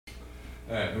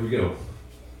All right, here we go.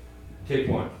 Take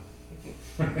one.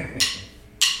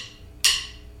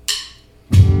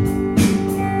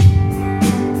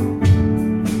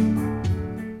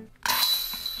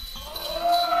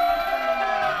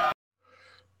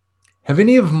 Have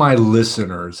any of my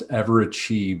listeners ever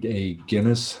achieved a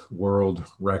Guinness World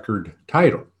Record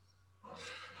title?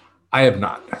 I have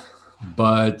not,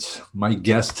 but my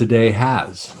guest today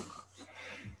has.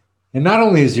 And not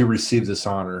only has he received this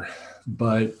honor,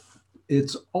 but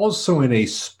it's also in a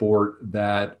sport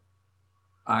that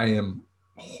I am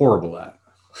horrible at.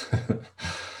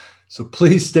 So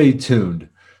please stay tuned.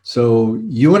 So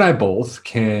you and I both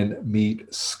can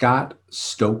meet Scott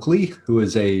Stokely, who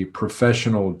is a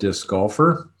professional disc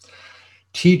golfer,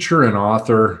 teacher and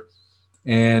author,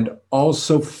 and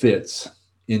also fits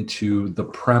into the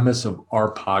premise of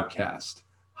our podcast,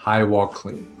 High Walk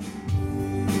Clean.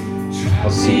 I'll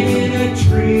see you in a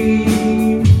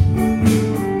dream.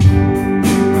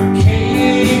 I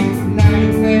came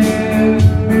nightmare.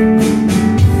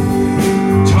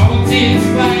 Taunted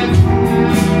by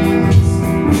lies.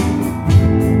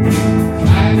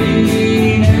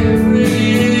 Climbing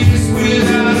Everest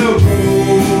without a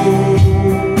rope.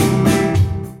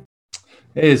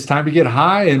 Hey, it's time to get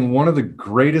high, and one of the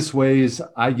greatest ways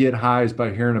I get high is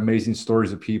by hearing amazing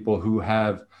stories of people who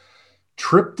have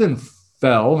tripped and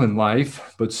fell in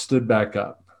life, but stood back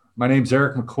up. My name's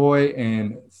Eric McCoy,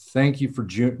 and thank you for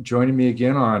joining me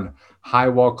again on High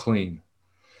Walk Clean.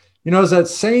 You know, as that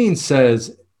saying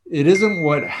says, it isn't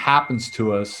what happens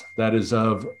to us that is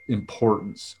of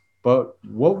importance, but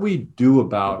what we do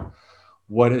about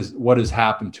what has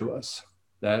happened to us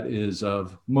that is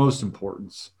of most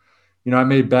importance. You know, I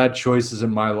made bad choices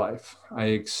in my life. I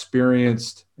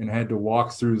experienced and had to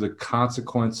walk through the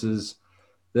consequences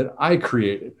that I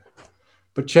created.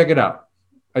 But check it out.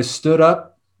 I stood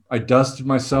up, I dusted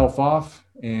myself off,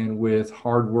 and with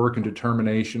hard work and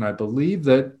determination, I believe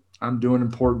that I'm doing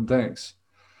important things.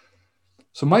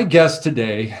 So my guest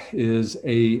today is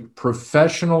a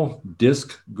professional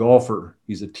disc golfer.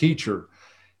 He's a teacher.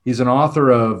 He's an author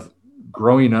of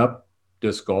Growing Up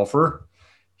Disc Golfer.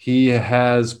 He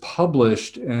has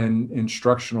published an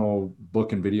instructional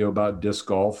book and video about disc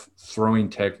golf throwing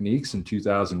techniques in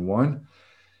 2001.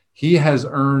 He has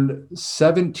earned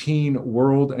 17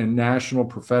 world and national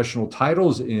professional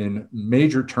titles in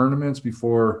major tournaments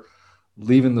before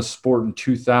leaving the sport in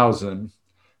 2000.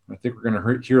 I think we're going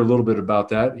to hear a little bit about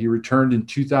that. He returned in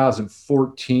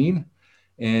 2014,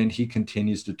 and he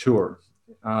continues to tour.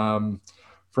 From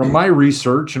my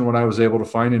research and what I was able to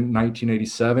find in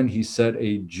 1987, he set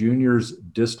a juniors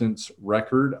distance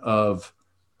record of,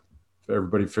 if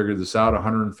everybody figured this out,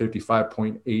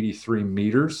 155.83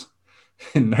 meters.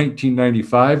 In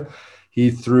 1995, he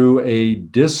threw a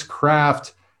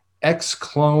Discraft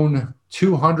X-Clone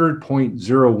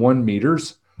 200.01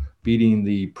 meters, beating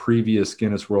the previous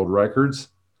Guinness World Records.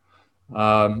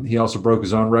 He also broke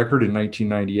his own record in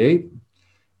 1998.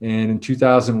 And in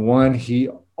 2001, he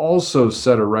also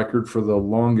set a record for the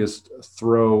longest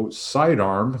throw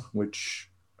sidearm, which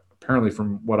apparently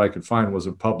from what I could find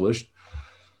wasn't published.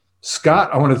 Scott,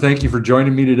 I want to thank you for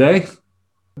joining me today.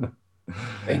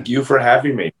 Thank you for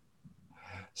having me.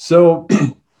 So,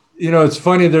 you know, it's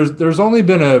funny. There's only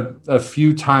been a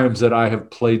few times that I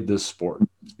have played this sport,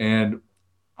 and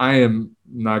I am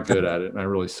not good at it, and I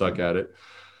really suck at it.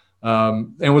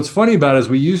 And what's funny about it is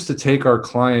we used to take our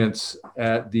clients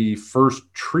at the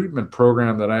first treatment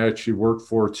program that I actually worked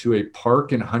for to a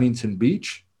park in Huntington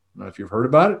Beach. I don't know if you've heard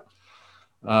about it.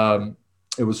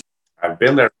 It was. I've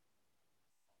been there,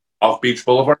 off Beach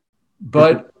Boulevard.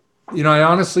 But you know, I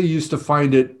honestly used to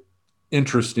find it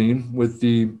interesting with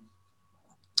the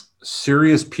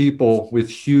serious people with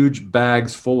huge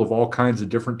bags full of all kinds of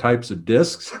different types of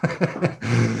discs.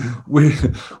 we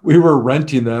were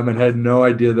renting them and had no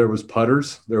idea there was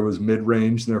putters, there was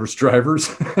mid-range, and there was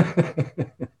drivers.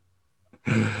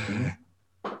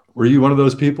 Were you one of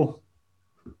those people?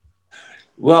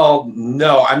 Well,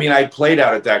 no. I mean, I played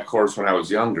out at that course when I was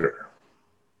younger.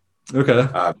 Okay.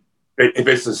 If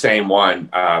it's the same one,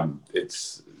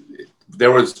 there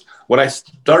was when I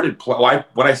started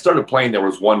playing, there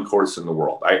was one course in the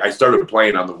world. I started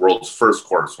playing on the world's first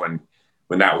course when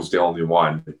that was the only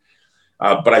one.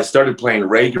 But I started playing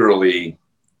regularly,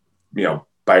 you know,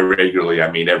 by regularly,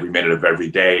 I mean every minute of every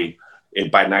day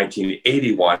by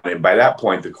 1981. And by that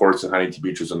point, the course in Huntington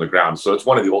Beach was on the ground. So it's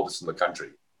one of the oldest in the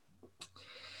country.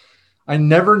 I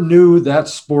never knew that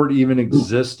sport even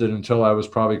existed until I was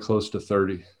probably close to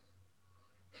 30.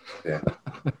 Yeah.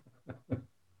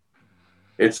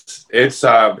 It's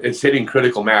hitting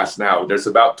critical mass now. There's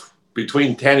about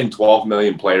between 10 and 12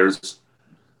 million players.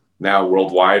 now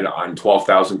worldwide on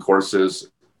 12,000 courses.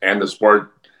 And the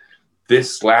sport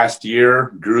this last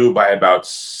year grew by about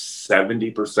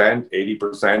 70%,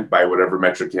 80% by whatever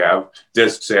metric you have: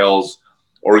 disc sales,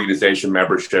 organization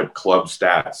membership, club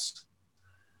stats.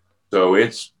 So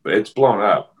it's blown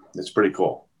up. It's pretty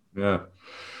cool. Yeah.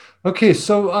 Okay,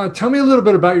 so tell me a little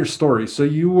bit about your story. So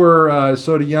you were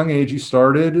so at a young age you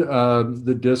started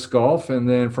the disc golf, and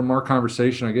then from our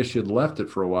conversation, I guess you had left it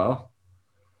for a while.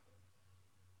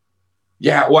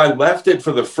 Yeah, well, I left it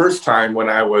for the first time when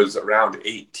I was around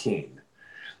 18.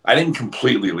 I didn't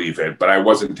completely leave it, but I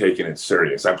wasn't taking it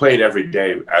serious. I played every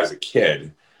day as a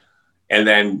kid. And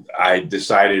then I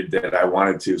decided that I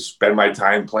wanted to spend my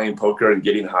time playing poker and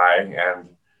getting high and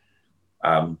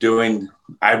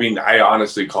I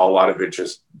honestly call a lot of it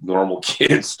just normal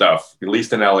kid stuff, at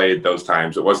least in LA at those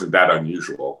times. It wasn't that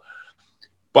unusual.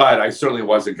 But I certainly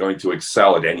wasn't going to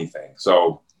excel at anything.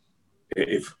 So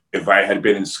if I had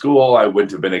been in school, I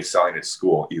wouldn't have been excelling at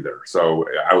school either. So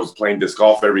I was playing disc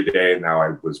golf every day, and now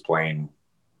I was playing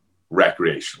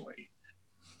recreationally.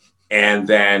 And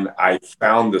then I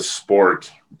found the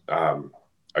sport.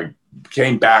 I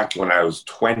came back when I was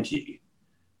 20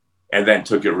 and then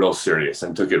took it real serious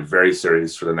and took it very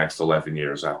serious for the next 11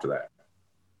 years after that.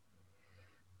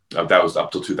 That was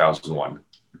up till 2001.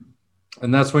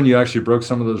 And that's when you actually broke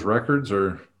some of those records,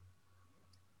 or?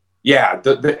 Yeah,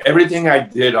 everything I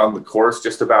did on the course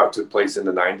just about took place in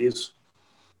the 90s.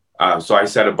 So I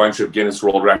set a bunch of Guinness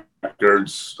World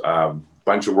Records,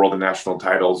 bunch of world and national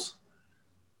titles.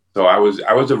 So I was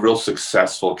a real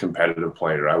successful competitive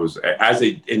player.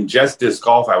 In just disc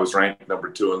golf, I was ranked number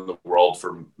 2 in the world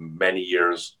for many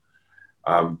years.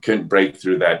 Couldn't break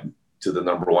through that to the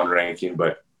number 1 ranking,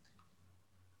 but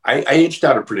I edged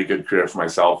out a pretty good career for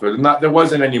myself. There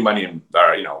wasn't any money,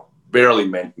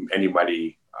 barely any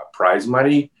money, prize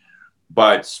money,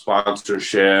 but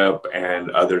sponsorship and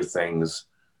other things.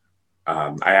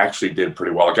 I actually did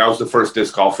pretty well. Like, I was the first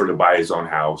disc golfer to buy his own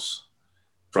house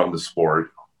from the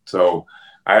sport. So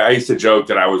I used to joke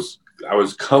that I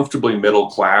was comfortably middle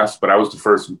class, but I was the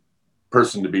first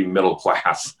person to be middle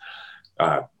class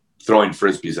throwing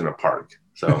Frisbees in a park.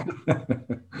 So,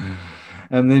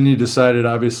 and then you decided,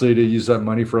 obviously, to use that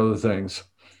money for other things.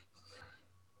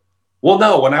 Well,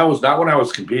 no, when I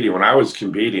was competing, I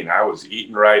was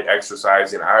eating right,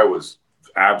 exercising. I was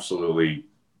absolutely,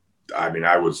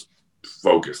 I was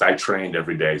focused. I trained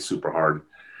every day super hard.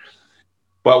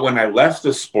 But when I left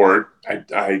the sport,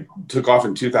 I took off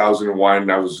in 2001.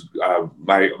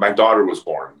 My daughter was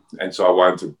born. And so I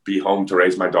wanted to be home to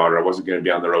raise my daughter. I wasn't going to be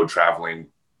on the road traveling.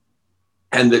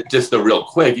 And just the real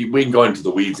quick, we can go into the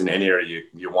weeds in any area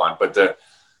you want. But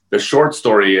the short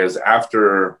story is,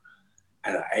 after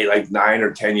like 9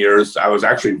 or 10 years, I was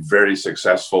actually very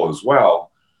successful as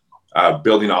well,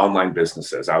 building online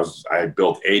businesses. I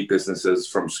built 8 businesses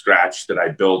from scratch that I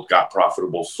built, got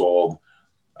profitable, sold,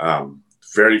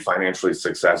 very financially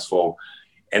successful,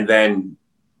 and then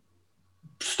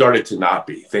started to not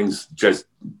be. Things just,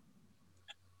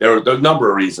 there were a number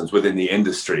of reasons within the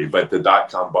industry, but the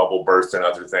dot-com bubble burst and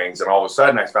other things. And all of a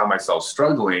sudden I found myself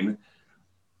struggling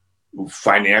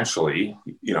financially,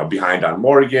 behind on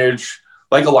mortgage,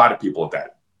 like a lot of people at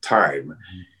that time.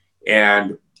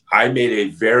 And I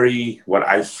made what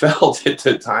I felt at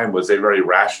the time was a very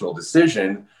rational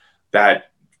decision, that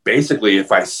basically,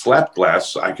 if I slept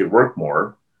less, I could work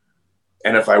more.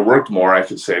 And if I worked more, I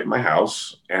could save my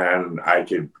house and I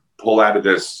could pull out of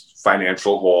this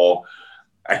financial hole.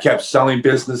 I kept selling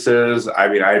businesses.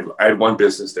 I had one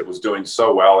business that was doing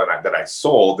so well and that I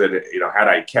sold that, had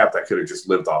I kept, I could have just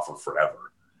lived off of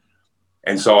forever.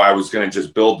 And so I was going to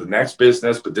just build the next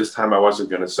business, but this time I wasn't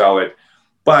going to sell it.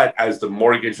 But as the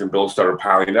mortgage and bills started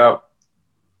piling up,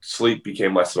 sleep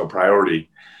became less of a priority.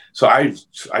 So I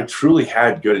truly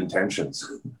had good intentions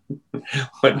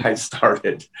when I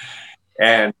started.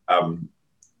 And,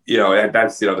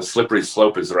 that's, the slippery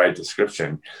slope is the right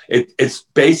description. It's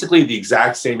basically the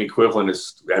exact same equivalent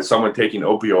as someone taking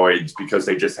opioids because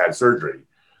they just had surgery.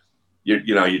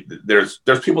 There's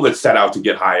people that set out to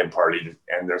get high and party,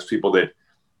 and there's people that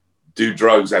do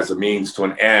drugs as a means to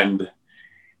an end,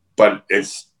 but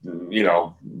it's,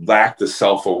 lack the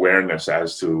self-awareness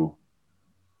as to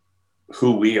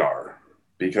who we are,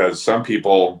 because some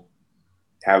people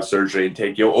have surgery and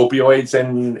take opioids,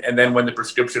 and then when the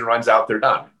prescription runs out, they're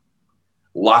done.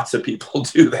 Lots of people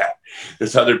do that.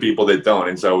 There's other people that don't.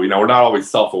 And so, we're not always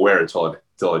self-aware until it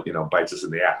bites us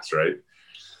in the ass, right?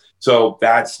 So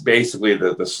that's basically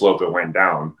the slope it went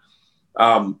down.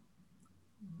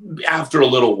 After a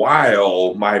little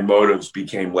while, my motives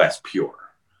became less pure,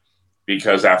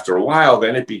 because after a while,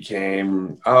 then it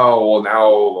became,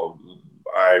 now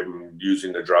I'm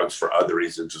using the drugs for other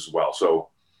reasons as well. So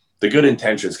the good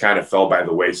intentions kind of fell by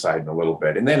the wayside in a little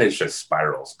bit. And then it just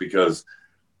spirals, because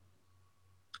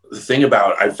the thing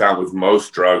about I've found with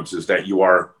most drugs is that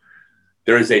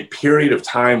there is a period of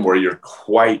time where you're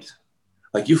quite,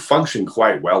 like, you function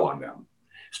quite well on them,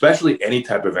 especially any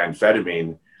type of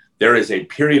amphetamine. There is a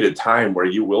period of time where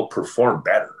you will perform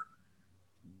better.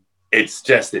 It's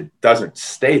just, it doesn't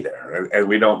stay there, and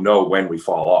we don't know when we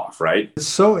fall off, right? It's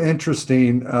so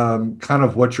interesting, kind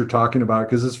of what you're talking about,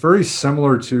 because it's very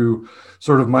similar to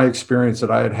sort of my experience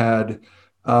that I had.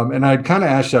 And I'd kind of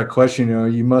asked that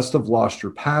question, you must have lost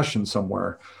your passion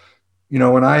somewhere.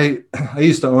 When I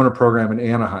used to own a program in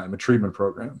Anaheim, a treatment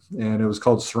program, and it was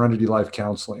called Serenity Life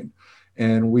Counseling.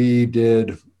 And we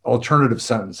did alternative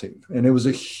sentencing, and it was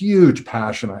a huge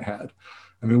passion I had.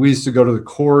 I mean, we used to go to the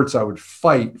courts. I would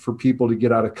fight for people to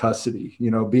get out of custody,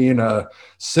 being a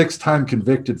 6-time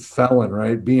convicted felon,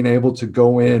 right? Being able to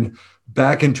go in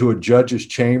back into a judge's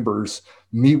chambers,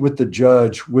 meet with the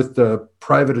judge, with the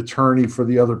private attorney for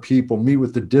the other people, meet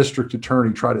with the district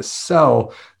attorney, try to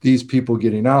sell these people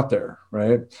getting out there,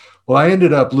 right? Well, I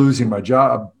ended up losing my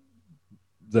job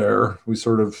there. We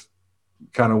sort of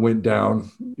kind of went down,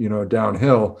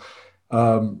 downhill.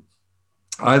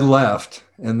 I left,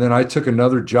 and then I took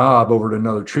another job over at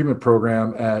another treatment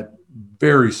program at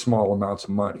very small amounts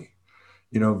of money,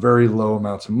 very low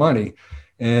amounts of money.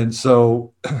 And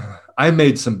so I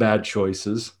made some bad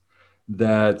choices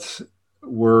that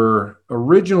were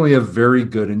originally of very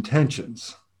good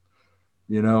intentions.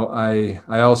 I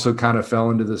also kind of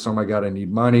fell into this, oh my God, I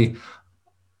need money.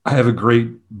 I have a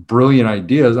great, brilliant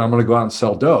idea. I'm going to go out and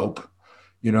sell dope,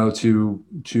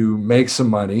 to make some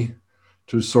money,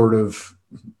 to sort of,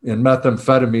 and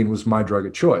methamphetamine was my drug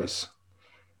of choice.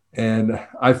 And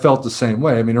I felt the same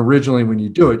way. I mean, originally when you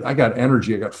do it, I got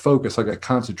energy, I got focus, I got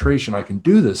concentration, I can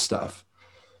do this stuff.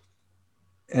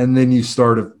 And then you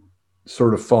sort of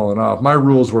falling off. My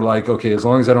rules were like, okay, as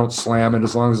long as I don't slam it,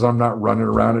 as long as I'm not running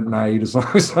around at night, as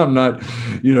long as I'm not,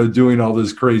 doing all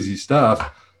this crazy stuff.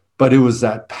 But it was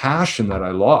that passion that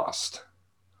I lost.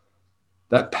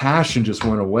 That passion just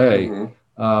went away.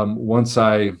 Mm-hmm. Once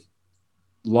I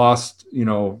lost,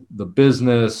 the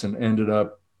business, and ended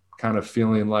up kind of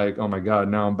feeling like, oh my God,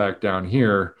 now I'm back down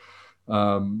here.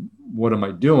 What am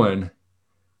I doing?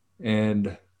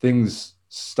 And things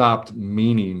stopped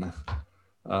meaning,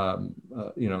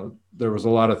 there was a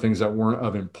lot of things that weren't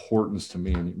of importance to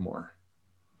me anymore.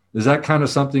 Is that kind of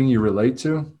something you relate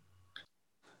to?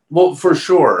 Well, for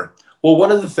sure. Well,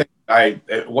 one of the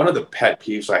pet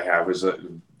peeves I have is that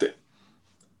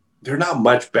they're not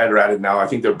much better at it now. I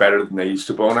think they're better than they used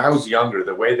to. But when I was younger,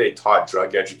 the way they taught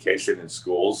drug education in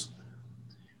schools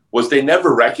was they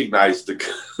never recognized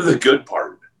the good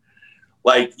part.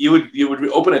 Like you would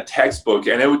open a textbook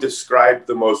and it would describe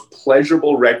the most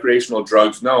pleasurable recreational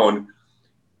drugs known.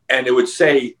 And it would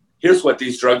say, here's what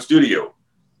these drugs do to you: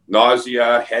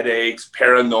 nausea, headaches,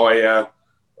 paranoia.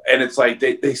 And it's like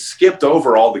they skipped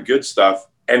over all the good stuff.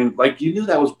 And like, you knew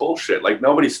that was bullshit. Like,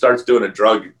 nobody starts doing a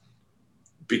drug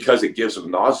because it gives them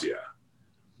nausea.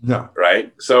 No.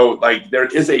 Right. So like, there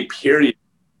is a period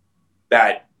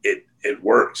that it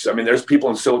works. I mean, there's people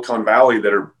in Silicon Valley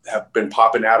that have been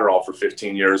popping Adderall for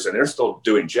 15 years and they're still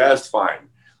doing just fine.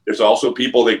 There's also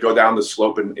people that go down the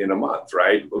slope in a month,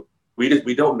 right?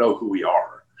 We don't know who we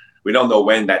are. We don't know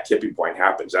when that tipping point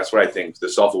happens. That's what I think. The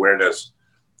self-awareness,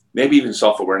 maybe even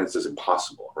self-awareness, is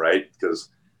impossible, right? Because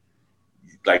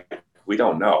like, we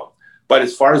don't know. But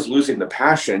as far as losing the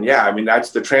passion, yeah, I mean, that's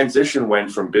the transition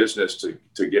went from business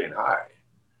to getting high.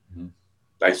 Mm-hmm.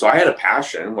 Like, so I had a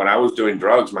passion when I was doing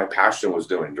drugs. My passion was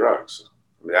doing drugs.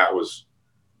 I mean, that was,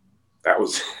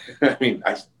 I mean,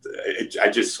 I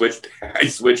just switched, I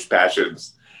switched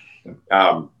passions.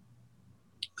 But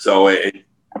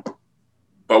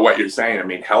what you're saying, I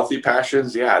mean, healthy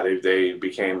passions, yeah, they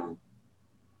became,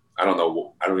 I don't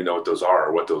even know what those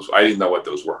are, or I didn't know what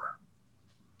those were.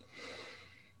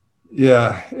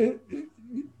 Yeah.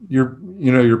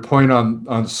 Your point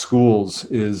on schools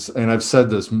is, and I've said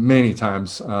this many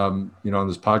times, on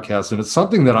this podcast, and it's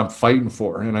something that I'm fighting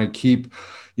for. And I keep,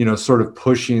 sort of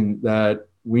pushing that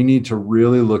we need to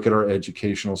really look at our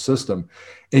educational system.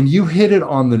 And you hit it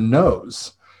on the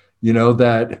nose,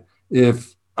 that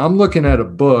if I'm looking at a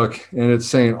book and it's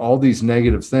saying all these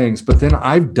negative things, but then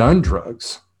I've done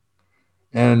drugs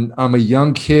and I'm a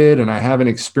young kid and I haven't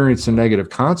experienced the negative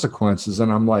consequences.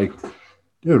 And I'm like,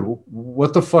 dude,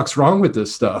 what the fuck's wrong with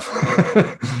this stuff?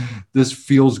 This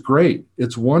feels great.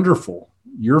 It's wonderful.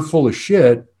 You're full of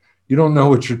shit. You don't know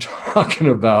what you're talking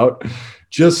about.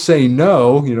 Just say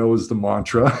no, was the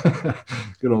mantra.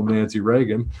 Good old Nancy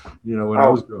Reagan, when I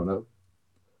was growing up.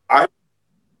 I,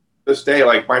 this day,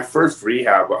 like my first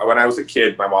rehab, when I was a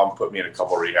kid, my mom put me in a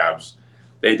couple of rehabs.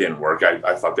 They didn't work.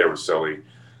 I thought they were silly.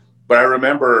 But I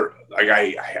remember, like,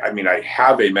 I mean, I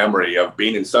have a memory of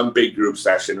being in some big group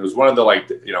session. It was one of the, like,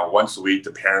 you know, once a week,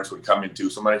 the parents would come into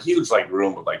some huge, like,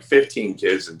 room with like 15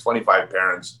 kids and 25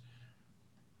 parents.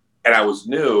 And I was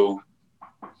new.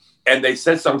 And they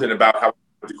said something about how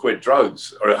to quit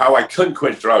drugs or how I couldn't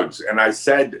quit drugs. And I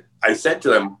said to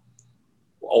them,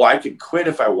 oh, I could quit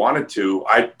if I wanted to,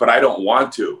 but I don't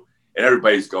want to. And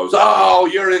everybody goes, oh,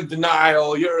 you're in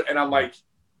denial. And I'm like,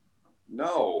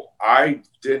 no, I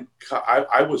didn't.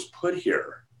 I was put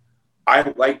here.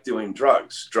 I like doing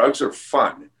drugs. Drugs are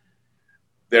fun.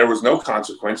 There was no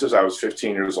consequences. I was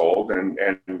 15 years old. And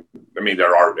I mean,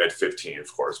 there are at 15,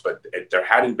 of course, but there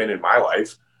hadn't been in my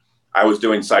life. I was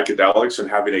doing psychedelics and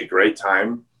having a great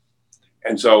time.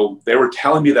 And so they were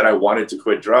telling me that I wanted to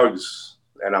quit drugs.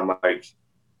 And I'm like,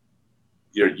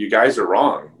 you guys are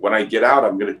wrong. When I get out,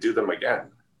 I'm going to do them again.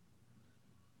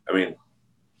 I mean,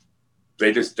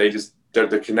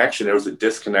 the connection, there was a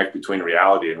disconnect between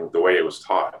reality and the way it was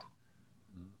taught.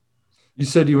 You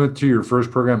said you went to your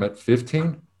first program at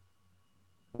 15?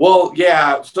 Well,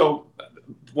 yeah. So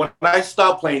when I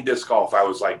stopped playing disc golf, I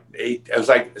was like 8. I was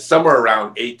like somewhere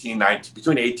around 18, 19,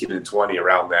 between 18 and 20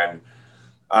 around then,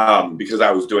 because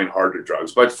I was doing harder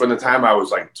drugs. But from the time I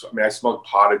was like, I mean, I smoked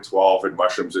pot at 12 and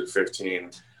mushrooms at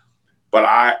 15. But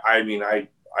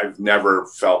I've never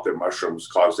felt that mushrooms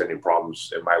caused any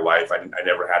problems in my life. I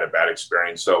never had a bad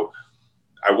experience. So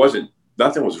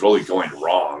nothing was really going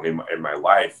wrong in my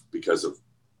life because of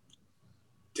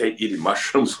eating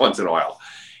mushrooms once in a while.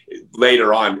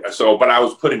 Later on, but I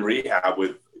was put in rehab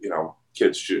with, you know,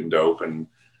 kids shooting dope and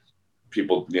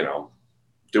people, you know,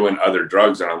 doing other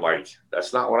drugs. And I'm like,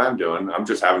 that's not what I'm doing. I'm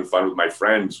just having fun with my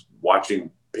friends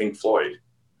watching Pink Floyd.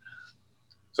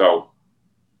 So,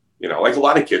 you know, like a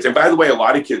lot of kids. And by the way, a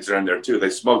lot of kids are in there too. They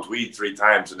smoked weed 3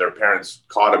 times and their parents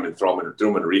caught them and threw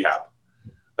them in rehab.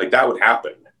 Like that would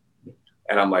happen.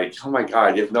 And I'm like, oh my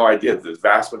God, you have no idea. The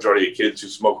vast majority of kids who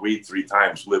smoke weed 3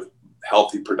 times live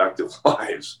healthy, productive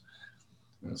lives.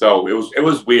 So it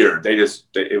was weird. It was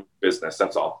business.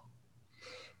 That's all.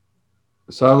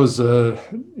 So I was,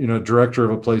 director of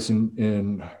a place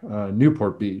in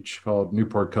Newport Beach called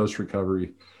Newport Coast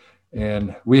Recovery.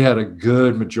 And we had a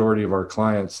good majority of our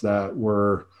clients that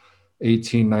were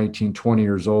 18, 19, 20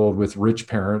 years old with rich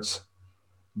parents.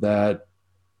 That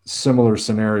similar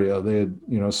scenario. They had,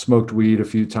 you know, smoked weed a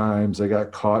few times. They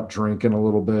got caught drinking a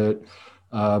little bit.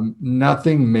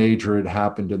 Nothing major had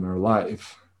happened in their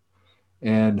life.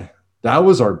 And that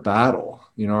was our battle.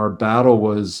 You know, our battle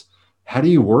was, how do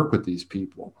you work with these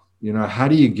people? You know, how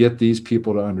do you get these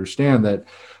people to understand that,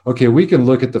 okay, we can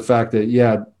look at the fact that,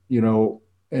 yeah, you know,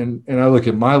 and I look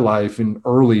at my life and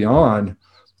early on,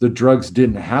 the drugs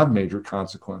didn't have major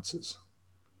consequences,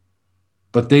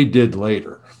 but they did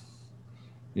later.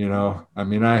 You know, I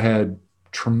mean, I had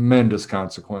tremendous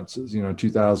consequences. You know,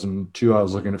 2002, I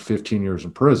was looking at 15 years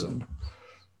in prison.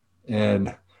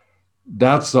 And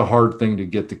that's the hard thing to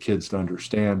get the kids to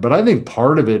understand. But I think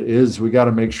part of it is we got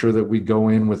to make sure that we go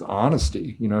in with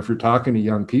honesty. You know, if you're talking to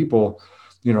young people,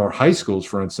 you know, or high schools,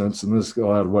 for instance, and this is a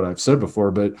lot of what I've said before,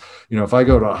 but, you know, if I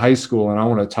go to a high school and I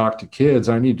want to talk to kids,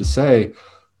 I need to say,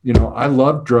 you know, I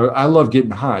love getting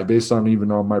high based on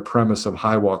even on my premise of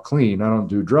high walk clean. I don't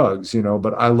do drugs, you know,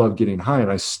 but I love getting high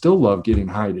and I still love getting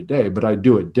high today, but I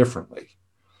do it differently,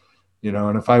 you know,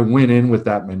 and if I went in with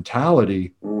that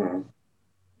mentality,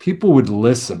 people would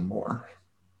listen more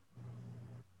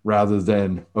rather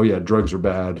than, oh yeah, drugs are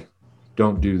bad.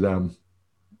 Don't do them.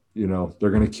 You know, they're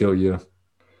going to kill you,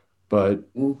 but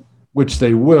which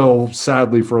they will,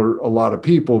 sadly, for a lot of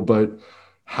people, but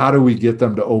how do we get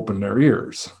them to open their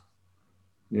ears?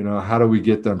 You know, how do we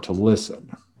get them to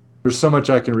listen? There's so much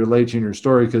I can relate to in your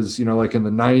story because, you know, like in the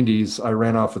 90s, I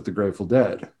ran off with the Grateful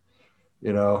Dead,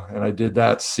 you know, and I did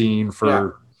that scene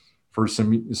for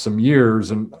some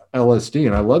years and LSD,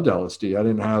 and I loved LSD. I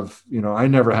didn't have, you know, I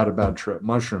never had a bad trip.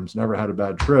 Mushrooms, never had a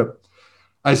bad trip.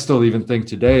 I still even think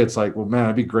today, it's like, well, man,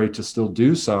 it'd be great to still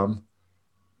do some,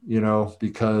 you know,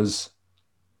 because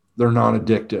they're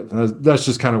non-addictive. That's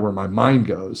just kind of where my mind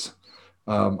goes.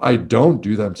 I don't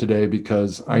do them today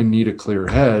because I need a clear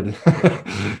head,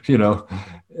 you know,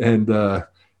 and right.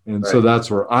 So that's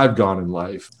where I've gone in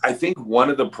life. I think one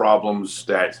of the problems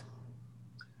that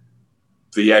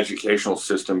the educational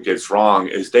system gets wrong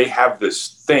is they have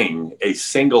this thing, a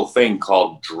single thing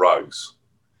called drugs.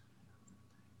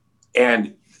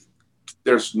 And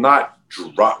there's not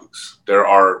drugs. There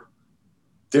are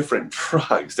different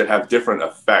drugs that have different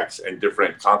effects and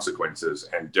different consequences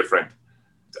and different.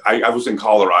 I was in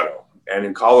Colorado And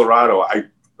in Colorado, I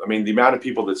mean, the amount of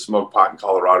people that smoke pot in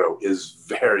Colorado is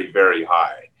very, very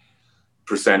high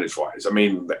percentage wise. I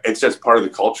mean, it's just part of the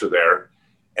culture there.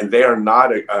 And they are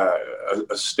not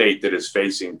a state that is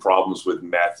facing problems with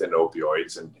meth and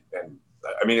opioids. And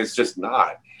I mean, it's just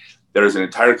not. There's an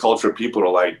entire culture of people who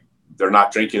are like, they're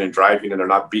not drinking and driving and they're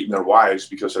not beating their wives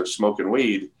because they're smoking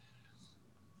weed.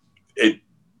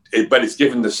 But it's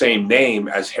given the same name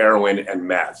as heroin and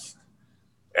meth.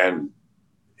 And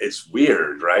it's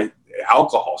weird, right?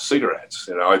 Alcohol, cigarettes,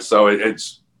 you know,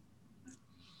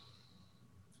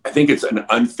 I think it's an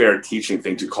unfair teaching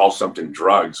thing to call something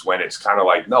drugs when it's kind of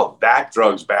like, no, that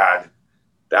drug's bad.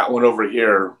 That one over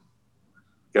here,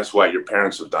 guess what? Your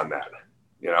parents have done that,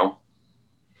 you know?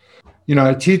 You know,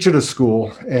 I teach at a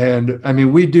school, and I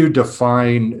mean, we do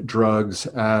define drugs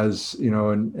as, you know,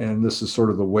 and this is sort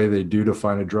of the way they do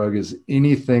define a drug, is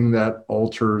anything that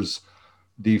alters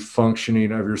the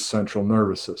functioning of your central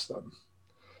nervous system.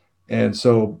 And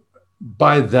so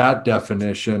by that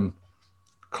definition,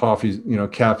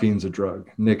 caffeine's a drug,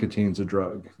 nicotine's a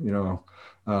drug, you know,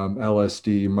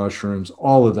 LSD, mushrooms,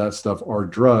 all of that stuff are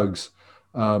drugs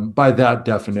by that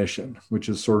definition, which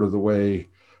is sort of the way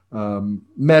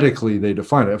medically they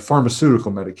define it.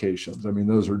 Pharmaceutical medications, I mean,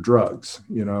 those are drugs,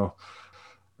 you know.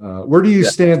 Where do you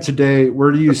stand today?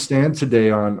 Where do you stand today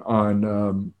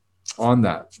on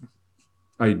that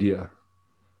idea?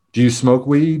 Do you smoke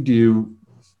weed?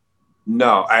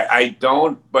 No, I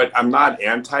don't, but I'm not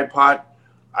anti-pot.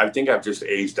 I think I've just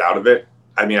aged out of it.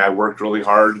 I mean, I worked really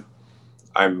hard.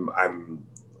 I am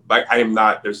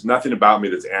not, there's nothing about me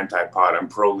that's anti-pot. I'm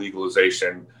pro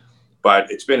legalization, but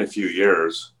it's been a few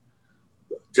years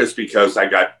just because I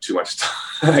got too much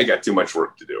time. I got too much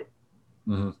work to do.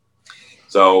 Mm-hmm.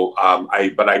 So, I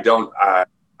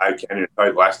can't even tell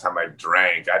you the last time I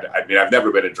drank. I mean, I've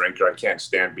never been a drinker. I can't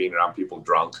stand being around people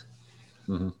drunk.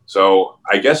 Mm-hmm. So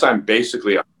I guess I'm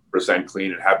basically 100%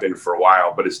 clean and have been for a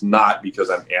while, but it's not because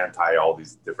I'm anti all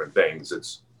these different things.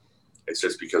 It's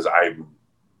just because I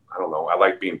don't know. I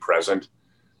like being present.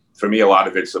 For me, a lot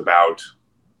of it's about,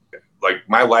 like,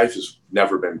 my life has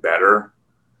never been better.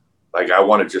 Like, I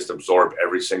want to just absorb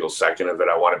every single second of it.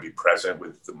 I want to be present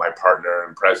with my partner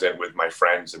and present with my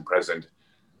friends and present.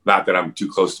 Not that I'm too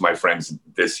close to my friends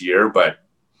this year, but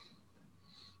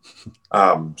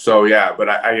so yeah, but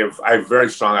I have very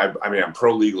strong, I mean, I'm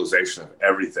pro legalization of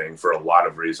everything for a lot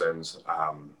of reasons.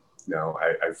 You know,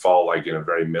 I fall like in a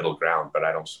very middle ground, but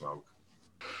I don't smoke.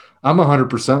 I'm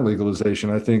 100%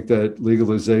 legalization. I think that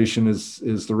legalization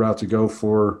is the route to go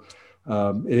for,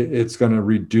 it's going to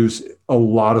reduce a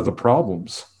lot of the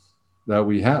problems that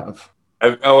we have.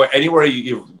 Anywhere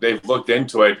they've looked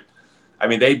into it. I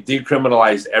mean, they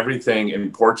decriminalized everything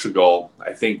in Portugal.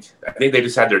 I think they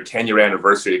just had their 10-year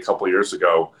anniversary a couple of years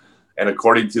ago. And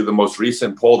according to the most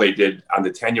recent poll they did on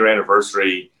the 10-year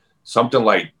anniversary, something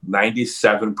like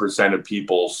 97% of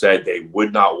people said they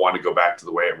would not want to go back to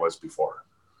the way it was before.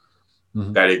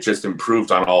 Mm-hmm. That it just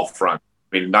improved on all fronts.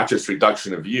 I mean, not just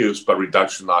reduction of use, but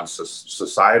reduction on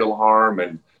societal harm.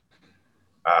 And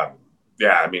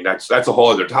yeah, I mean, that's a whole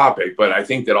other topic. But I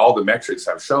think that all the metrics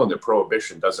have shown that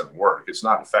prohibition doesn't work. It's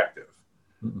not effective.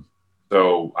 Mm-hmm.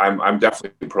 So I'm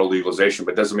definitely pro legalization,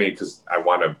 but it doesn't mean because I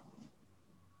want to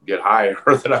get high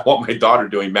or that I want my daughter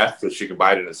doing meth because she can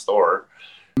buy it in a store.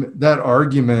 That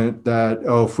argument that,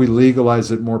 oh, if we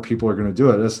legalize it, more people are going to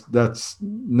do it. That's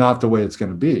not the way it's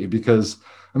going to be, because,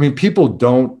 I mean, people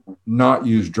don't not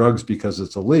use drugs because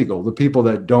it's illegal. The people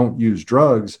that don't use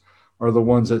drugs are the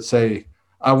ones that say,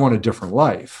 I want a different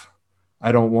life.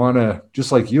 I don't want to,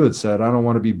 just like you had said, I don't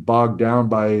want to be bogged down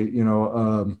by, you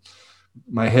know,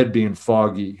 my head being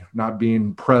foggy, not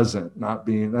being present,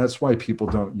 that's why people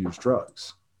don't use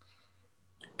drugs.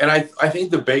 And I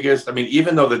think the biggest, I mean,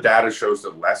 even though the data shows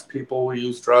that less people will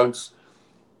use drugs,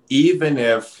 even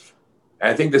if,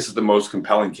 and I think this is the most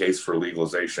compelling case for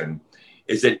legalization,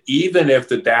 is that even if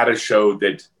the data showed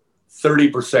that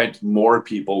 30% more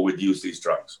people would use these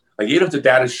drugs, like even if the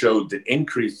data showed that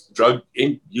drug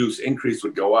use increase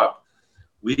would go up,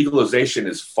 legalization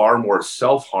is far more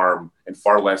self-harm and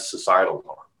far less societal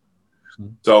harm.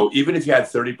 Mm-hmm. So even if you had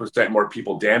 30% more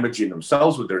people damaging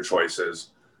themselves with their choices,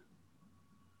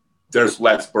 there's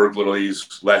less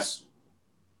burglaries, less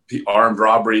armed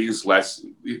robberies, less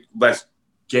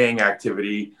gang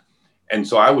activity. And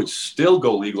so I would still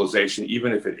go legalization,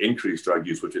 even if it increased drug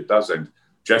use, which it doesn't,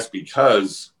 just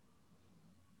because,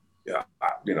 yeah,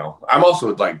 you know, I'm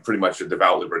also like pretty much a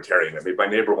devout libertarian. I mean, if my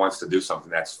neighbor wants to do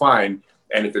something, that's fine.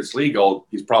 And if it's legal,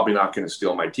 he's probably not going to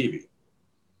steal my TV.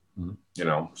 Mm-hmm. You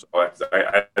know, so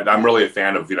I'm really a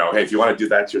fan of, you know, hey, if you want to do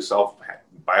that to yourself,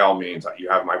 by all means, you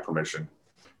have my permission.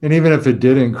 And even if it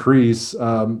did increase,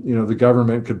 the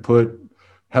government could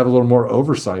have a little more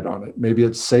oversight on it. Maybe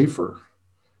it's safer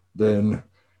than,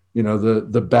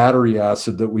 the battery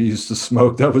acid that we used to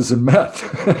smoke that was in meth.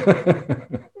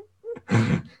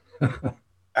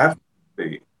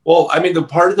 Absolutely. Well, I mean, the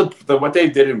part of what they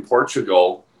did in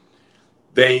Portugal,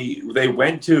 they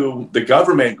went to the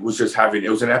government was just having, it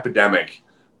was an epidemic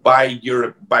by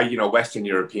Europe, by Western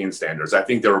European standards. I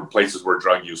think there were places where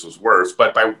drug use was worse,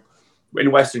 but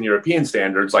in Western European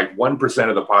standards, like 1%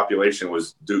 of the population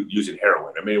was using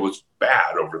heroin. I mean, it was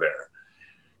bad over there.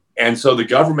 And so the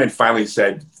government finally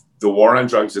said the war on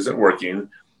drugs isn't working.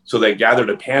 So they gathered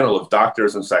a panel of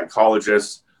doctors and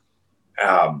psychologists,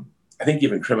 I think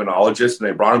even criminologists, and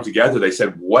they brought them together. They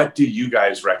said, what do you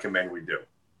guys recommend we do?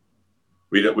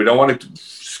 We don't want to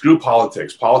screw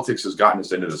politics. Politics has gotten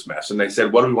us into this mess. And they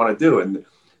said, what do we want to do? And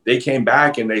they came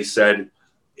back and they said,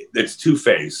 it's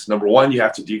two-phase. Number one, you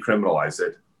have to decriminalize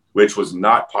it, which was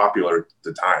not popular at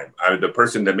the time. I mean, the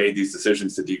person that made these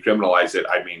decisions to decriminalize it,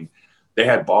 I mean, they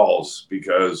had balls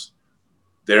because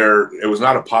it was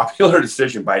not a popular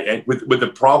decision with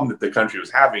the problem that the country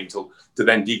was having to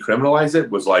then decriminalize it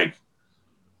was like,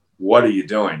 what are you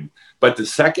doing? But the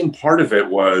second part of it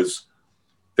was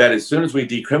that as soon as we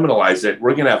decriminalize it,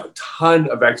 we're going to have a ton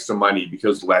of extra money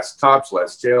because less cops,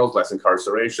 less jails, less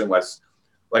incarceration,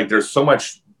 there's so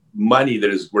much money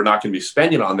we're not going to be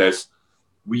spending on this.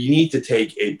 We need to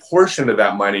take a portion of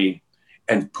that money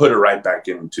and put it right back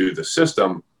into the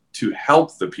system to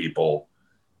help the people,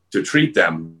 to treat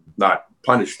them, not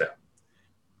punish them.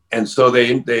 And so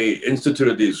they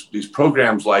instituted these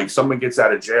programs, like someone gets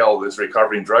out of jail, this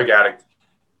recovering drug addict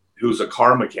who's a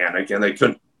car mechanic, and they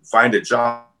couldn't find a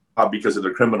job because of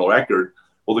their criminal record.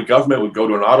 Well, the government would go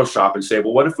to an auto shop and say,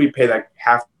 well, what if we pay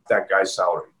half that guy's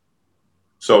salary?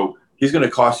 So he's going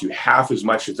to cost you half as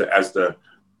much as the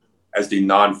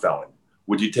non-felon.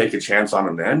 Would you take a chance on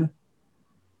him then?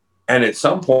 And at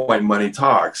some point, money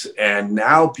talks. And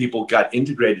now people got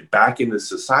integrated back into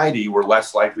society. We're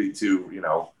less likely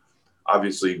to,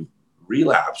 obviously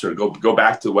relapse or go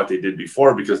back to what they did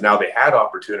before, because now they had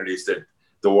opportunities that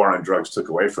the war on drugs took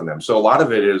away from them. So a lot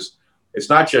of it is, it's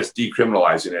not just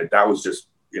decriminalizing it. That was just,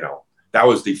 that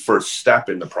was the first step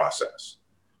in the process.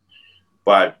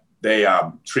 But they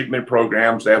treatment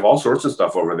programs, they have all sorts of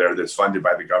stuff over there that's funded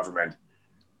by the government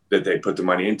that they put the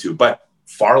money into. But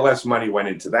far less money went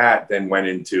into that than went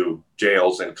into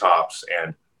jails and cops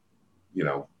and,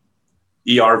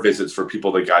 ER visits for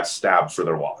people that got stabbed for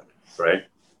their wallet, right?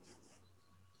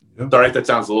 Yep. Sorry if that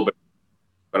sounds a little bit,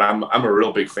 but I'm a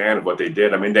real big fan of what they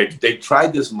did. I mean, they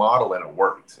tried this model and it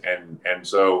worked. And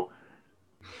so.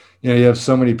 You have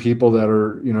so many people that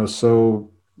are,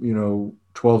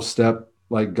 12-step,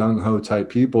 like gung-ho type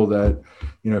people that,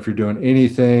 if you're doing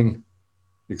anything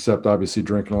except obviously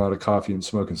drinking a lot of coffee and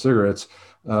smoking cigarettes,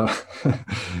 then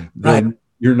right,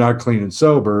 you're not clean and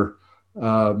sober.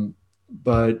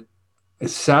 But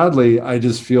sadly, I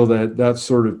just feel that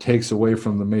sort of takes away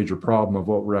from the major problem of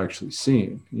what we're actually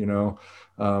seeing.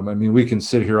 I mean, we can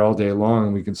sit here all day long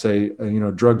and we can say,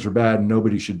 drugs are bad and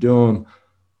nobody should do them,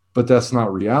 but that's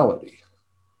not reality,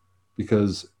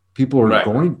 because people are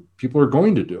right. People are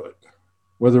going to do it,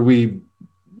 whether we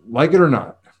like it or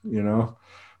not.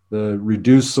 The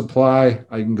reduced supply,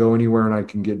 I can go anywhere and I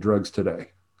can get drugs today.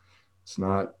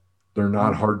 They're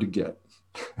not hard to get.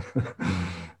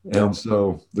 And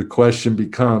so the question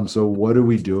becomes, so what do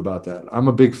we do about that? I'm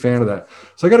a big fan of that.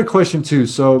 So I got a question too.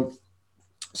 So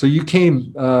you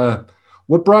came,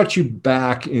 what brought you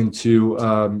back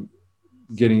into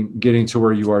getting to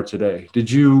where you are today?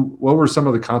 What were some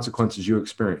of the consequences you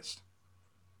experienced?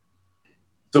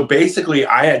 So basically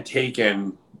I had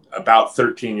taken about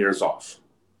 13 years off.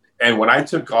 And when I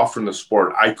took off from the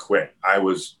sport, I quit. I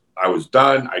was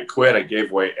done. I quit. I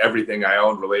gave away everything I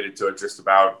owned related to it, just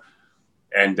about,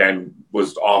 and then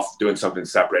was off doing something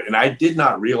separate. And I did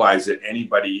not realize that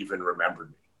anybody even remembered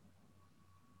me.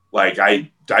 Like I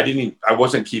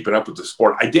wasn't keeping up with the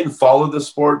sport. I didn't follow the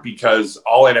sport because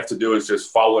all I'd have to do is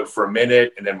just follow it for a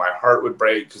minute, and then my heart would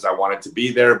break because I wanted to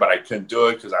be there, but I couldn't do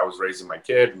it because I was raising my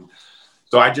kid. And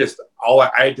so I'd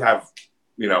have,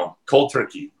 cold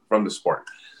turkey from the sport.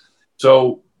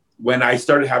 So when I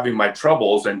started having my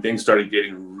troubles and things started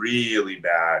getting really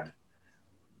bad,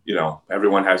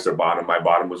 everyone has their bottom. My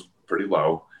bottom was pretty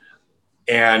low.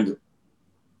 And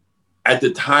at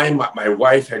the time, my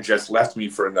wife had just left me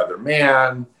for another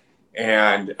man.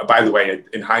 And by the way,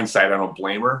 in hindsight, I don't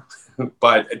blame her.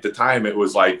 But at the time, it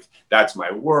was like, that's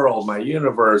my world, my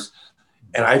universe.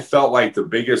 And I felt like the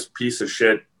biggest piece of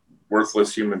shit,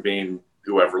 worthless human being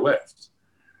who ever lived.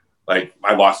 Like,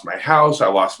 I lost my house, I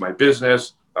lost my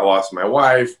business. I lost my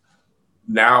wife.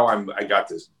 Now I got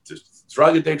this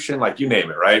drug addiction, like you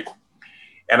name it, right?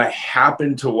 And I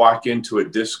happened to walk into a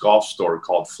disc golf store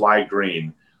called Fly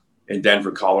Green in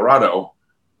Denver, Colorado.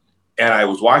 And I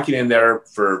was walking in there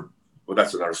well,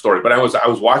 that's another story, but I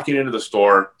was walking into the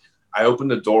store. I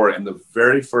opened the door, and the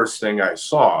very first thing I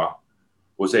saw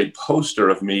was a poster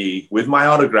of me with my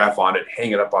autograph on it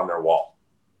hanging up on their wall.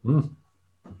 Mm.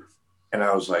 And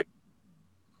I was like,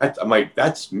 I'm like,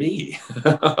 that's me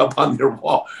up on their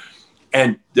wall.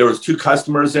 And there was 2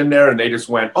 customers in there, and they just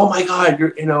went, "Oh my God,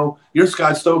 you're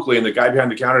Scott Stokely." And the guy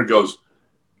behind the counter goes,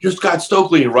 "You're Scott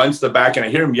Stokely," and runs to the back, and I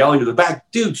hear him yelling to the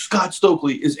back, "Dude, Scott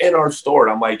Stokely is in our store."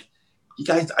 And I'm like, you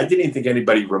guys, I didn't even think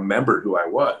anybody remembered who I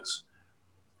was.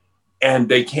 And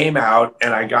they came out,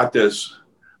 and I got this,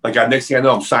 like, next thing I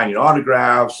know, I'm signing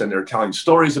autographs, and they're telling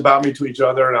stories about me to each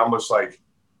other. And I'm just like,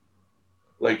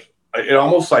 it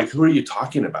almost like, who are you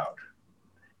talking about?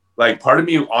 Like, part of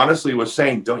me honestly was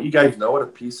saying, don't you guys know what a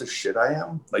piece of shit I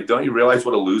am? Like, don't you realize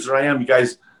what a loser I am? You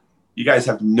guys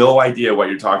have no idea what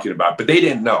you're talking about. But they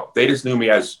didn't know. They just knew me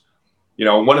as,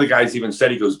 one of the guys even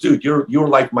said, he goes, "Dude, you're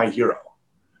like my hero."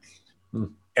 Hmm.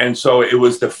 And so it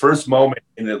was the first moment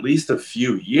in at least a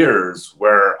few years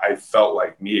where I felt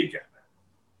like me again.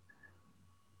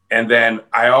 And then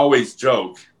I always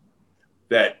joke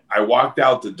that I walked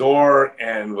out the door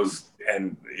and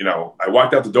I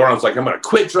walked out the door and I was like, I'm going to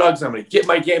quit drugs. I'm going to get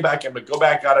my game back. I'm going to go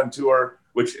back out on tour,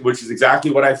 which is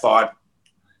exactly what I thought.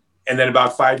 And then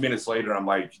about 5 minutes later, I'm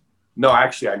like, no,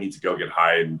 actually, I need to go get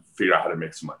high and figure out how to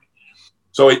make some money.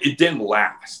 So it didn't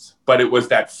last, but it was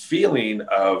that feeling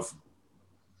of,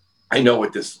 I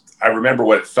remember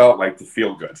what it felt like to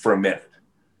feel good for a minute.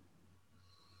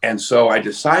 And so I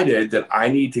decided that I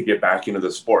need to get back into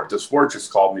the sport. The sport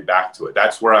just called me back to it.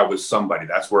 That's where I was somebody.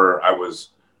 That's where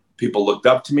people looked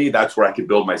up to me. That's where I could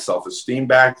build my self-esteem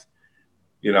back,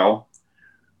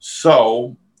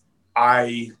 So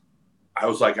I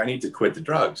was like, I need to quit the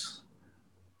drugs.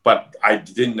 But I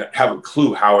didn't have a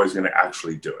clue how I was going to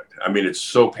actually do it. I mean, it's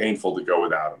so painful to go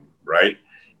without them, right?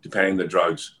 Depending on the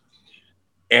drugs.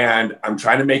 And I'm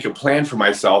trying to make a plan for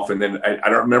myself. And then I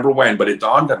don't remember when, but it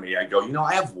dawned on me. I go,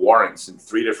 I have warrants in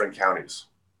 3 different counties.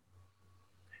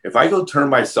 If I go turn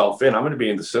myself in, I'm going to be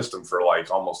in the system for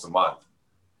like almost a month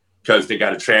because they got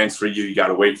to transfer you. You got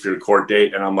to wait for your court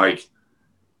date. And I'm like,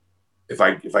 if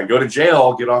I go to jail,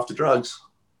 I'll get off the drugs.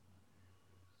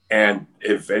 And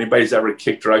if anybody's ever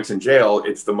kicked drugs in jail,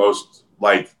 it's the most,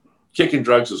 like, kicking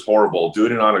drugs is horrible.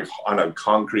 Doing it on a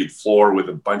concrete floor with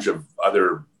a bunch of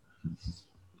other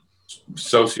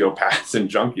sociopaths and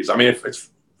junkies. I mean,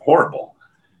 it's horrible.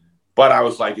 But I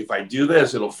was like, if I do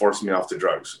this, it'll force me off the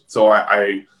drugs. So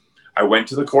I went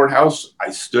to the courthouse.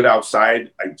 I stood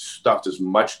outside. I stuffed as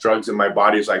much drugs in my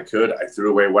body as I could. I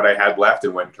threw away what I had left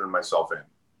and went and turned myself in.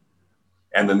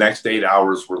 And the next 8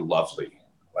 hours were lovely.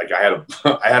 Like I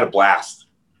had a blast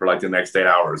for like the next 8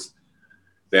 hours.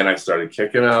 Then I started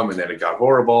kicking them, and then it got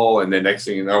horrible. And then next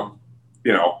thing you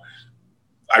know,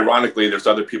 ironically, there's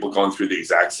other people going through the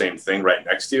exact same thing right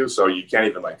next to you. So you can't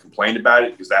even like complain about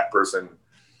it because that person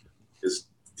is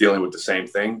dealing with the same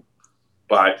thing.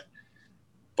 But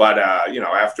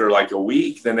after like a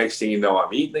week, the next thing you know,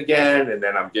 I'm eating again, and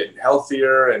then I'm getting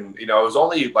healthier. And, it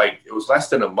was less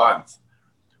than a month.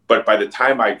 But by the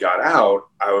time I got out,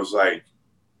 I was like,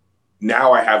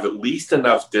 now I have at least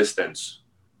enough distance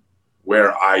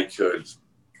where I could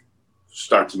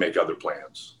start to make other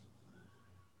plans.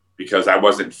 Because I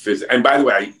wasn't physically, and by the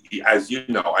way, as you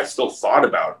know, I still thought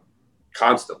about it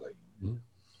constantly,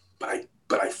 but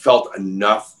I felt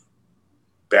enough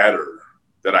better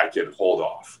that I could hold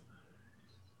off.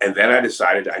 And then I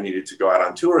decided I needed to go out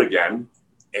on tour again.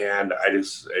 And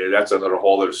that's another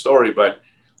whole other story, but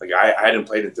like I hadn't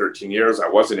played in 13 years. I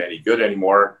wasn't any good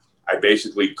anymore. I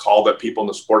basically called up people in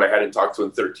the sport I hadn't talked to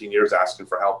in 13 years asking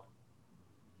for help.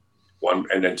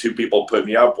 And then 2 people put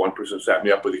me up. 1 person set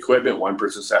me up with equipment. 1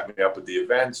 person set me up with the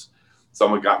events.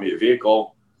 Someone got me a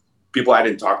vehicle. People I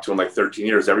didn't talk to in like 13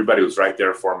 years, everybody was right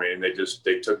there for me. And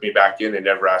they took me back in. They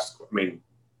never asked,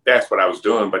 they asked what I was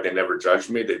doing, but they never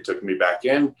judged me. They took me back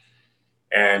in.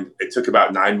 And it took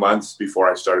about 9 months before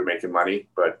I started making money.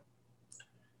 But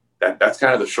that's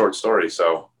kind of the short story.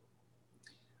 So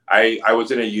I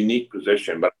was in a unique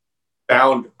position, but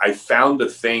I found the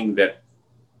thing that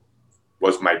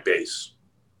was my base.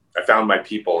 I found my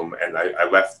people, and I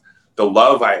left the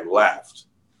love I left,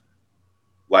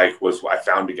 was I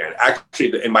found again.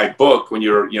 Actually, in my book, when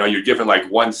you're given like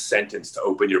 1 sentence to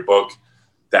open your book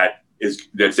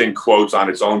that's in quotes on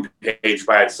its own page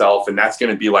by itself, and that's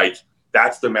going to be like,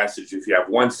 that's the message. If you have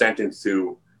 1 sentence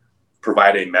to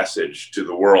provide a message to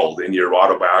the world in your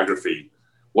autobiography,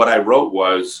 what I wrote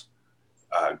was,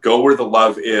 go where the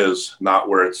love is, not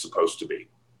where it's supposed to be.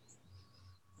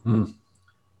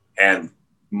 And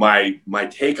my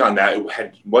take on that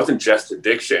wasn't just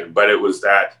addiction, but it was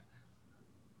that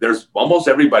there's almost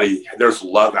everybody, there's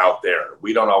love out there.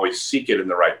 We don't always seek it in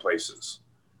the right places.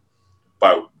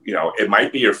 But, you know, it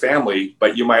might be your family,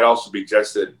 but you might also be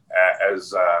just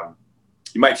as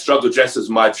you might struggle just as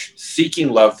much seeking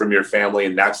love from your family,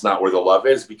 and that's not where the love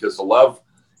is, because the love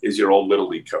is your old Little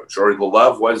League coach, or the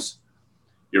love was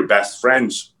your best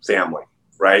friend's family,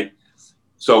 right?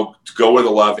 So to go where the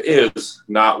love is,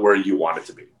 not where you want it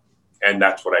to be. And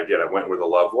that's what I did. I went where the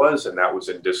love was, and that was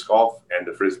in disc golf and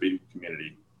the Frisbee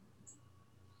community.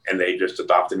 And they just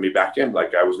adopted me back in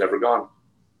like I was never gone.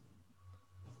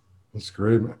 That's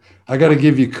great, man. I got to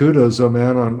give you kudos, though,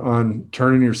 man, on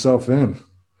turning yourself in.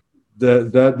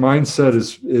 That mindset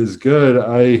is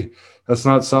good. That's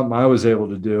not something I was able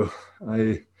to do.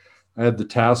 I had the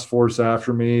task force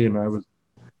after me, and I was.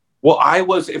 Well,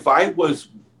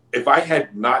 if I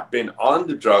had not been on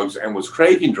the drugs and was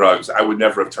craving drugs, I would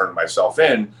never have turned myself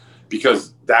in,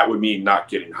 because that would mean not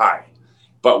getting high.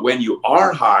 But when you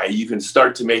are high, you can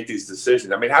start to make these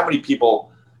decisions. I mean, how many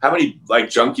like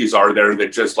junkies are there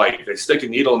that just like they stick a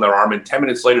needle in their arm and 10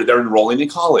 minutes later they're enrolling in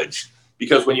college?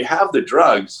 Because when you have the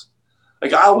drugs,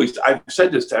 like I've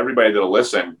said this to everybody that'll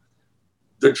listen,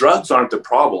 the drugs aren't the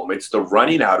problem. It's the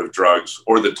running out of drugs,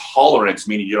 or the tolerance,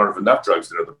 meaning you don't have enough drugs,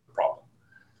 that are the problem.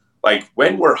 Like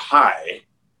when we're high,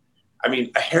 I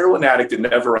mean, a heroin addict that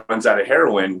never runs out of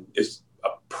heroin is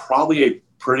probably a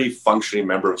pretty functioning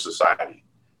member of society.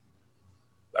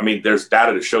 I mean, there's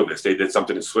data to show this. They did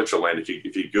something in Switzerland, if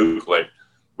you Google it,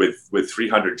 with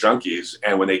 300 junkies,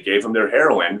 and when they gave them their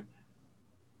heroin,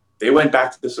 they went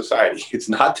back to the society. It's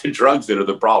not the drugs that are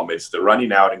the problem. It's the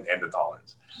running out and the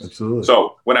tolerance. Absolutely.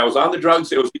 So when I was on the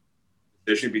drugs, it was a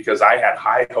decision because I had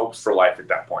high hopes for life at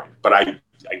that point. But I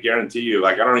guarantee you,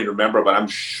 like, I don't even remember, but I'm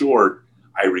sure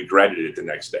I regretted it the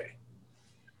next day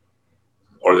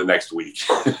or the next week.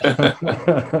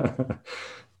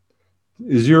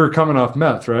 Is you were coming off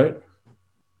meth, right?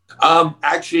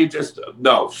 Actually, just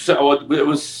no. So it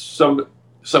was some.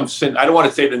 I don't want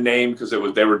to say the name because they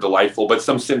were delightful, but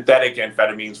some synthetic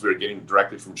amphetamines we were getting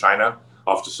directly from China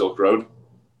off the Silk Road.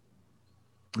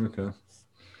 Okay.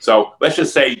 So let's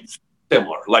just say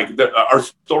similar. Like our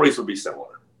stories would be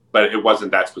similar, but it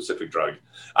wasn't that specific drug.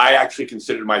 I actually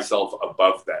considered myself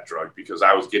above that drug because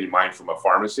I was getting mine from a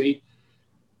pharmacy,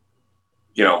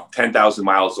 10,000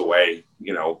 miles away,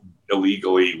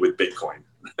 illegally with Bitcoin.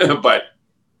 But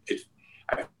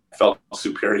I felt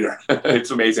superior.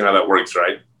 It's amazing how that works,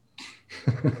 right?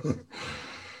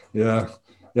 Yeah.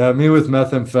 Me with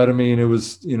methamphetamine, it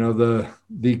was,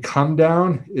 the come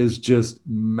down is just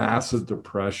massive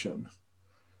depression.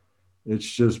 It's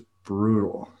just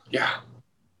brutal. Yeah.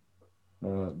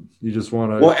 You just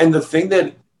want to. Well, and the thing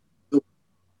that,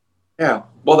 yeah.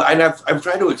 Well, and I've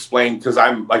tried to explain, because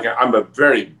I'm a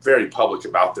very, very public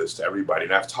about this to everybody,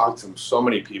 and I've talked to so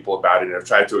many people about it, and I've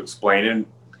tried to explain. And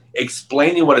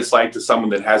explaining what it's like to someone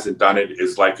that hasn't done it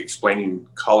is like explaining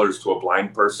colors to a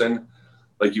blind person.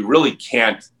 Like, you really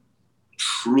can't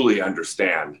truly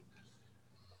understand.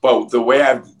 But the way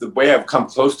I've come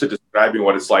close to describing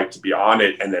what it's like to be on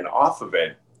it and then off of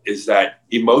it is that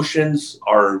emotions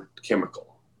are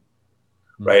chemical,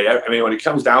 right? I mean, when it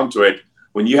comes down to it,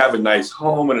 when you have a nice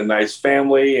home and a nice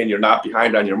family and you're not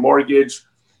behind on your mortgage,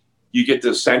 you get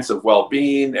this sense of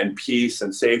well-being and peace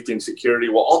and safety and security.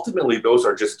 Well, ultimately, those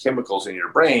are just chemicals in your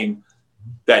brain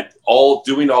that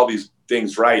doing all these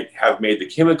things right have made the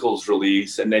chemicals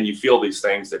release, and then you feel these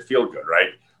things that feel good,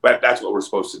 right? But that's what we're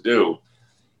supposed to do.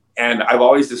 And I've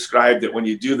always described that when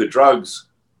you do the drugs,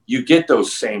 you get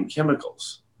those same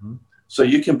chemicals. Mm-hmm. So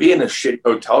you can be in a shitty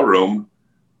hotel room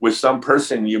with some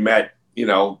person you met,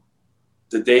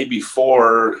 the day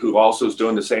before, who also is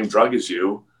doing the same drug as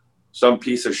you, some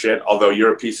piece of shit, although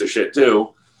you're a piece of shit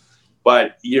too.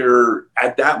 But you're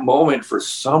at that moment, for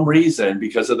some reason,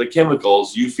 because of the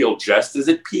chemicals, you feel just as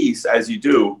at peace as you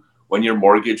do when your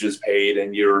mortgage is paid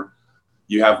and you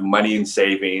have money in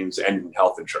savings and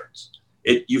health insurance.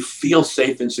 You feel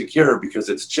safe and secure because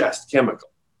it's just chemical.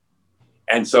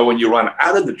 And so when you run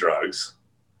out of the drugs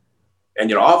and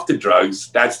you're off the drugs,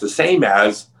 that's the same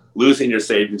as losing your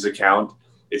savings account.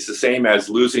 It's the same as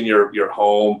losing your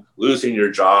home, losing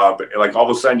your job. Like, all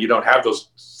of a sudden you don't have those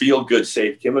feel-good,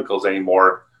 safe chemicals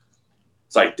anymore.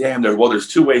 It's like, damn, there's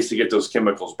two ways to get those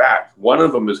chemicals back. One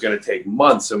of them is going to take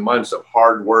months and months of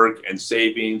hard work and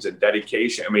savings and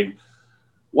dedication. I mean,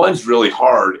 one's really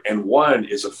hard, and one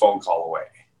is a phone call away.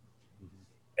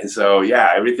 And so,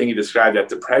 yeah, everything you described, that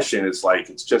depression, is like,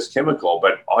 it's just chemical,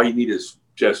 but all you need is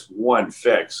just one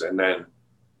fix, and then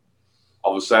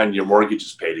all of a sudden your mortgage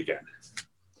is paid again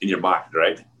in your mind,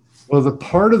 right? Well, the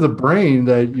part of the brain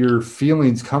that your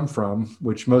feelings come from,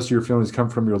 which most of your feelings come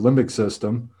from your limbic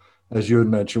system, as you had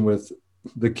mentioned with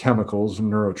the chemicals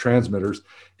and neurotransmitters,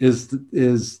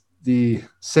 is the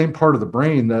same part of the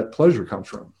brain that pleasure comes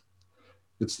from.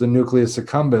 It's the nucleus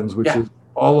accumbens, which Yeah. is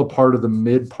all a part of the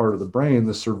mid part of the brain,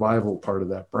 the survival part of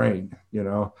that brain, you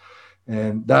know.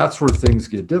 And that's where things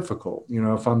get difficult. You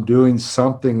know, if I'm doing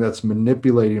something that's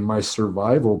manipulating my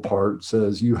survival part,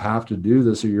 says you have to do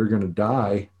this or you're going to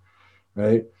die,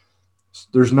 right?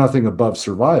 There's nothing above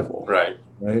survival, Right.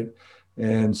 right?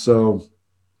 And so,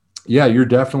 yeah, you're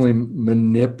definitely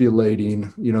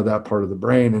manipulating, you know, that part of the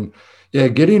brain. And yeah,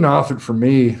 getting off it for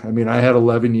me, I mean, I had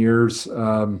 11 years.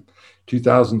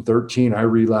 2013, I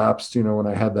relapsed, you know, when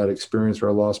I had that experience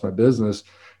where I lost my business.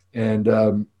 And,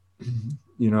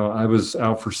 you know, I was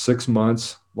out for 6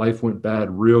 months. Life went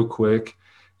bad real quick.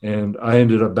 And I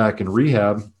ended up back in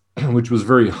rehab, which was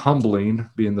very humbling,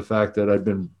 being the fact that I'd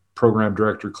been program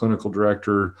director, clinical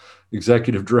director,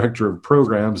 executive director of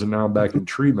programs, and now I'm back in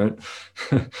treatment.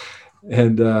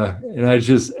 And I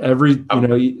just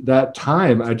that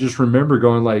time I just remember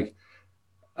going like,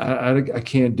 I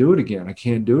can't do it again. I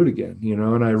can't do it again, you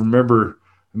know. And I remember,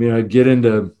 I mean, I'd get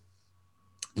into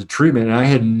the treatment and I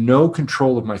had no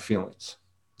control of my feelings,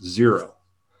 zero,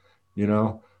 you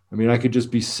know. I mean, I could just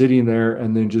be sitting there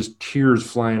and then just tears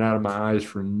flying out of my eyes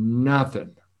for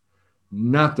nothing.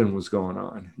 Nothing was going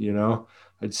on, you know.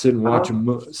 I'd sit and watch a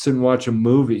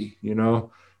movie, you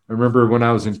know. I remember when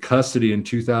I was in custody in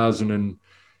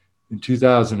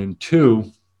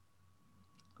 2002,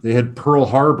 they had Pearl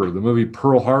Harbor, the movie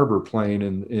Pearl Harbor, playing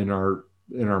in our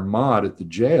mod at the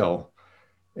jail.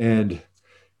 And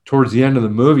towards the end of the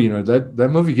movie, you know, that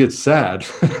movie gets sad.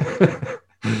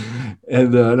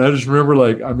 And I just remember,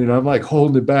 like, I mean, I'm like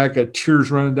holding it back, got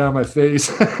tears running down my face.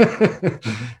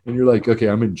 And you're like, okay,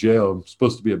 I'm in jail. I'm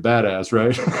supposed to be a badass,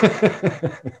 right?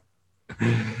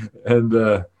 And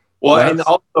Well, and that's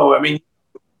also, I mean,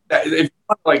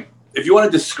 if you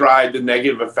want to describe the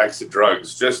negative effects of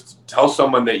drugs, just tell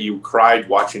someone that you cried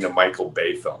watching a Michael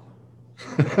Bay film.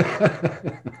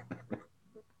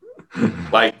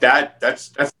 Like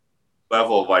that's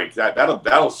level of like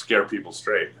that'll scare people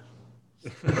straight. I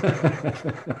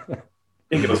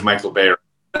think it was Michael Bay.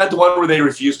 That the one where they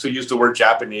refused to use the word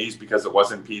Japanese because it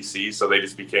wasn't PC, so they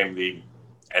just became the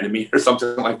enemy or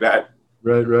something like that.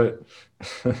 Right.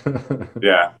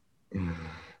 Yeah.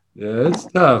 Yeah, it's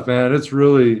tough, man.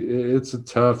 It's a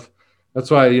tough.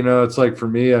 That's why, you know, it's like for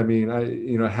me, I mean,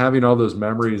 you know, having all those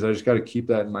memories, I just got to keep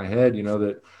that in my head, you know,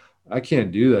 that I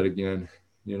can't do that again,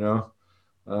 you know.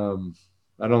 Um,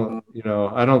 I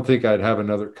don't think I'd have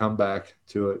another comeback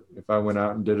to it if I went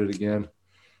out and did it again,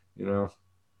 you know.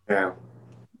 Yeah.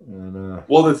 And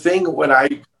Well, the thing when I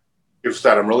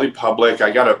said I'm really public,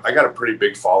 I got a pretty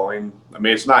big following. I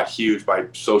mean, it's not huge by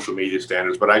social media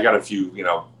standards, but I got a few,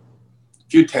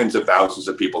 few tens of thousands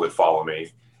of people that follow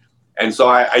me. And so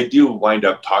I do wind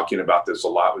up talking about this a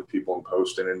lot with people and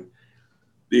posting. And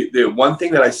the one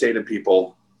thing that I say to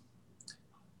people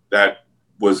that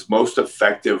was most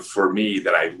effective for me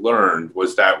that I learned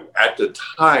was that at the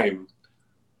time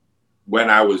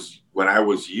when I was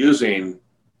using,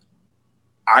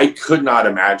 I could not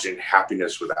imagine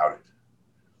happiness without it.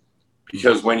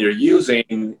 Because when you're using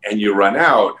and you run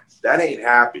out, that ain't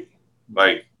happy.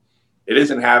 Like it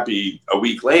isn't happy a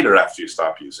week later after you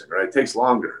stop using, right? It takes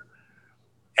longer.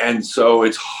 And so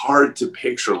it's hard to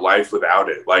picture life without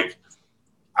it. Like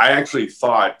I actually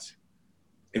thought,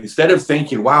 instead of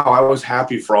thinking, wow, I was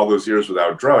happy for all those years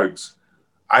without drugs,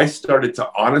 I started to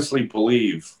honestly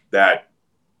believe that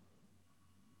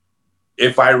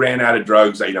if I ran out of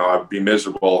drugs, I'd be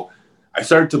miserable. I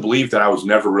started to believe that I was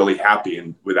never really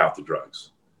happy without the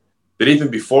drugs. That even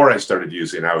before I started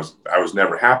using, I was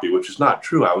never happy, which is not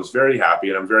true. I was very happy,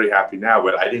 and I'm very happy now,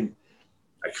 but I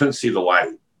couldn't see the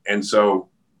light. And so,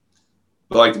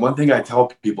 like, one thing I tell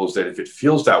people is that if it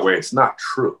feels that way, it's not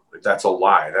true. That's a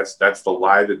lie. That's the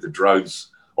lie that the drugs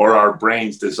or our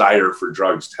brain's desire for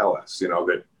drugs tell us,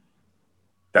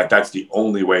 that's the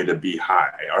only way to be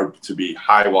high, or to be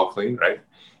high while clean, right?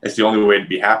 It's the only way to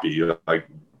be happy.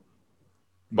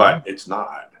 But it's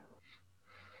not.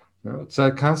 no, it's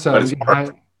that concept. I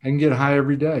can get high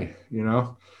every day, you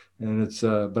know, and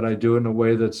but I do it in a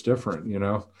way that's different, you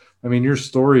know. I mean, your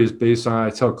story is based on,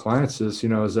 I tell clients this, you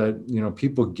know, is that, you know,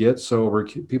 people get sober,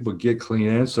 people get clean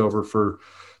and sober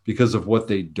because of what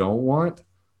they don't want,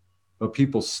 but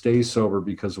people stay sober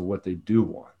because of what they do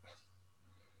want,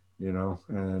 you know,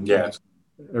 and yes.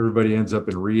 Everybody ends up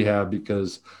in rehab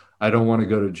because I don't want to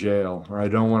go to jail, or I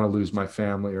don't want to lose my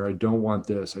family, or I don't want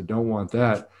this, I don't want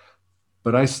that.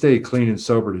 But I stay clean and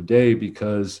sober today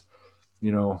because,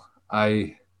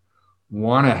 I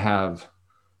want to have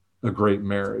a great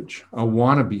marriage. I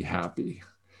want to be happy.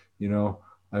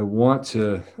 I want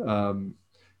to,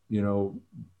 you know,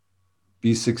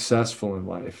 be successful in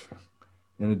life.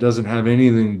 And it doesn't have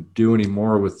anything to do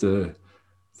anymore with the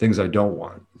things I don't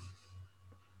want.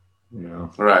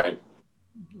 Right.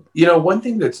 One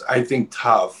thing that's, I think,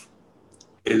 tough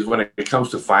is when it comes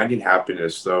to finding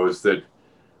happiness, though, is that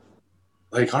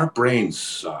like our brains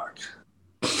suck.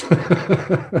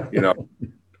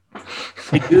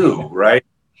 They do, right?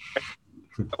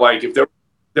 Like if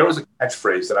there was a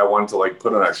catchphrase that I wanted to like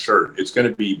put on a shirt, it's going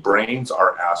to be brains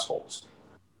are assholes,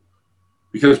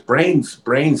 because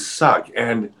brains suck.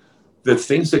 And the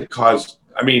things that cause,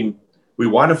 I mean, we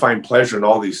want to find pleasure in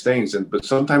all these things, but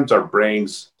sometimes our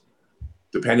brains,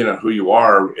 depending on who you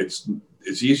are, it's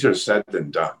easier said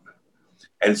than done.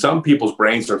 And some people's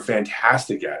brains are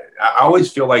fantastic at it. I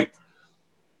always feel like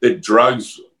that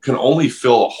drugs can only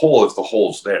fill a hole if the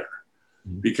hole's there.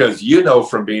 Because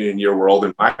from being in your world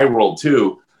and my world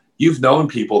too, you've known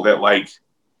people that like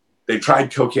they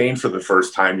tried cocaine for the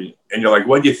first time and you're like,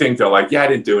 what do you think? They're like, yeah, I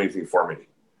didn't do anything for me.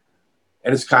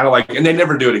 And it's kind of like, and they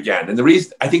never do it again. And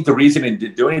I think the reason it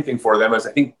didn't do anything for them is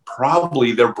I think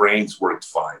probably their brains worked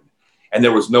fine and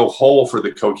there was no hole for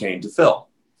the cocaine to fill,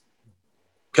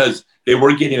 because they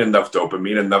were getting enough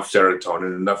dopamine, enough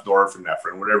serotonin, enough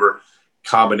norepinephrine, whatever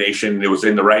combination. It was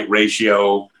in the right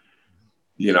ratio.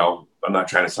 I'm not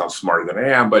trying to sound smarter than I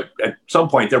am, but at some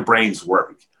point their brains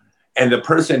work. And the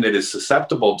person that is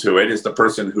susceptible to it is the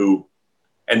person who,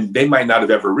 and they might not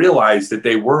have ever realized that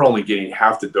they were only getting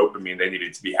half the dopamine they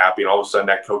needed to be happy. And all of a sudden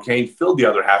that cocaine filled the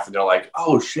other half and they're like,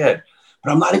 oh shit.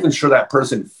 But I'm not even sure that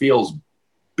person feels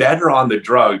better on the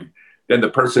drug than the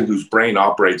person whose brain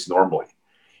operates normally.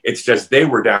 It's just they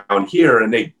were down here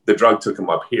and the drug took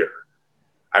them up here.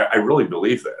 I really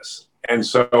believe this. And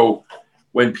so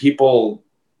when people,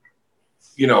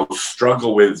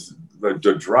 struggle with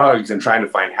the drugs and trying to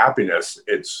find happiness,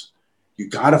 you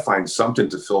got to find something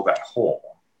to fill that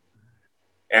hole.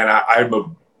 And I'm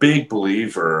a big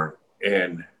believer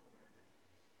in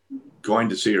going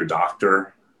to see your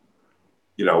doctor,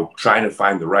 trying to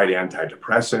find the right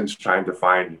antidepressants, trying to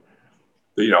find,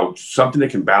 something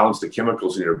that can balance the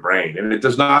chemicals in your brain. And it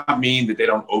does not mean that they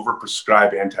don't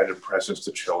overprescribe antidepressants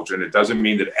to children. It doesn't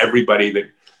mean that everybody that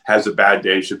has a bad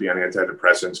day should be on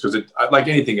antidepressants, because like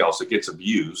anything else, it gets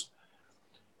abused.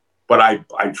 But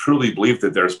I truly believe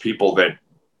that there's people that,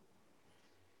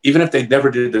 even if they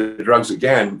never did the drugs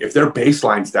again, if their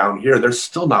baseline's down here, they're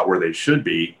still not where they should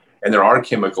be. And there are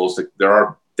chemicals, there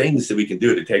are things that we can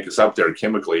do to take us up there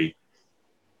chemically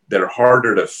that are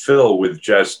harder to fill with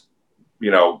just,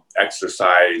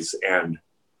 exercise and,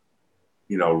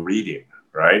 reading,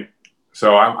 right?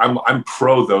 So I'm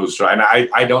pro those, and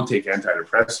I don't take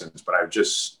antidepressants, but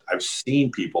I've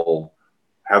seen people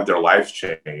have their lives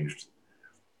changed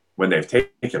when they've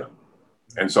taken them.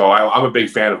 And so I'm a big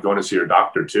fan of going to see your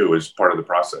doctor too, as part of the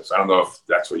process. I don't know if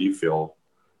that's what you feel.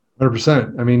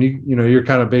 100%. I mean, you're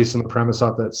kind of basing the premise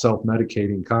off that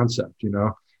self-medicating concept,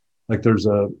 like there's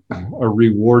a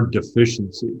reward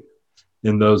deficiency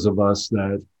in those of us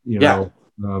that,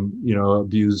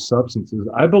 abuse substances.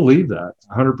 I believe that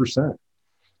 100%.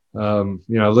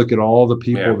 I look at all the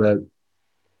people that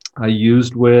I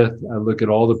used with, I look at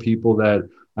all the people that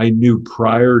I knew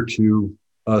prior to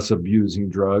us abusing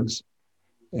drugs,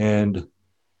 and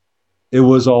it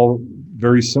was all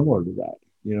very similar to that.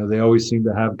 They always seem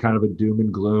to have kind of a doom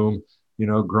and gloom.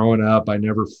 Growing up, I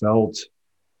never felt,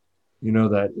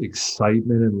 that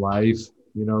excitement in life.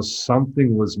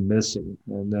 Something was missing.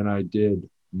 And then I did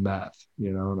meth,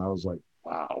 and I was like,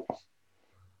 wow.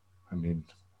 I mean,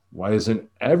 why isn't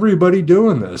everybody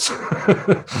doing this?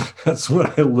 That's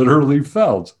what I literally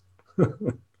felt.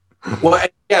 Well,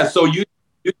 yeah. So you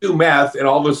do meth, and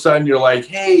all of a sudden you're like,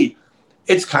 hey,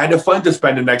 it's kind of fun to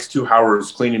spend the next 2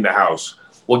 hours cleaning the house.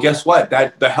 Well, guess what?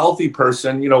 That the healthy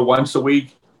person, once a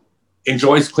week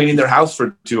enjoys cleaning their house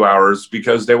for 2 hours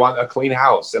because they want a clean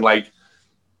house. And like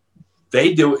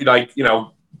they do,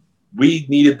 we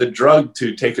needed the drug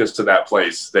to take us to that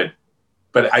place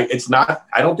but I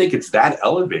don't think it's that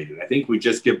elevated. I think we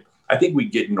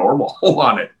get normal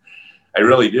on it. I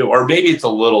really do. Or maybe it's a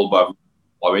little above.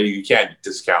 Well, I mean, you can't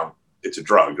discount it's a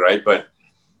drug, right? But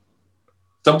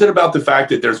something about the fact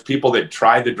that there's people that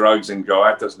try the drugs and go,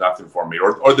 that does nothing for me.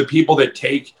 Or the people that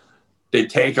take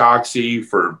Oxy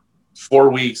for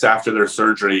 4 weeks after their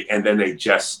surgery and then they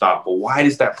just stop. Well, why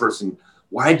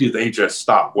do they just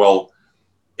stop? Well,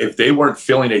 if they weren't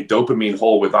filling a dopamine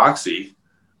hole with oxy,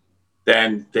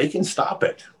 then they can stop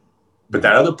it. But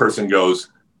that other person goes,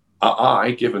 I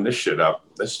ain't giving this shit up.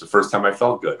 This is the first time I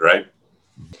felt good, right?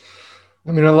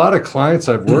 I mean, a lot of clients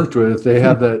I've worked with, they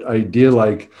have that idea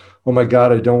like, oh my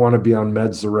God, I don't want to be on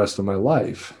meds the rest of my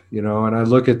life, you know? And I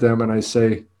look at them and I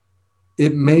say,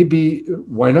 it may be,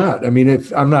 why not? I mean,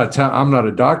 if I'm not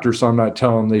a doctor, so I'm not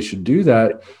telling them they should do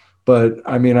that. But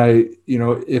I mean,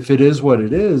 if it is what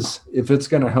it is, if it's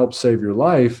going to help save your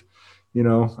life, you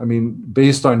know, I mean,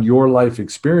 based on your life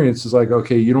experience, it's like,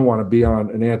 okay, you don't want to be on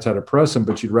an antidepressant,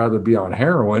 but you'd rather be on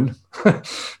heroin.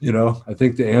 You know, I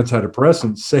think the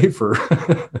antidepressant's safer.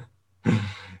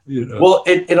 You know? Well,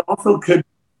 it also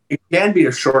it can be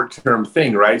a short-term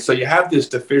thing, right? So you have this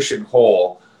deficient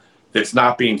hole that's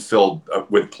not being filled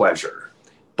with pleasure,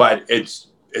 but it's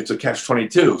a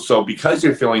catch-22. So because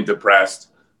you're feeling depressed,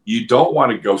 you don't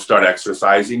want to go start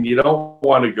exercising. You don't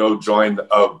want to go join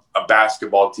a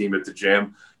basketball team at the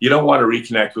gym. You don't want to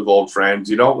reconnect with old friends.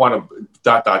 You don't want to ...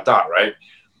 right?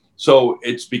 So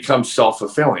it's become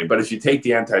self-fulfilling. But if you take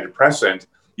the antidepressant,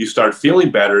 you start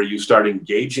feeling better. You start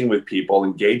engaging with people,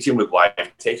 engaging with life,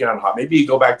 taking on hobby. Maybe you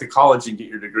go back to college and get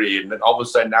your degree. And then all of a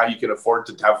sudden now you can afford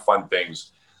to have fun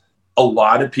things. A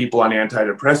lot of people on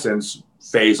antidepressants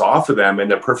phase off of them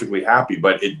and they're perfectly happy,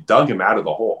 but it dug them out of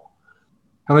the hole.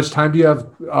 How much time do you have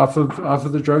off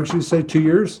of the drugs? You say 2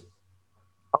 years?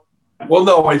 Well,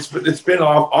 no, it's been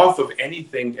off of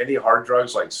any hard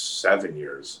drugs, like 7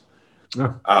 years.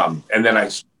 Oh. And then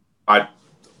I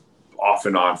off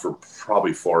and on for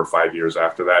probably 4 or 5 years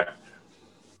after that.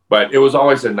 But it was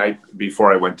always a night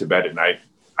before I went to bed at night.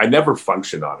 I never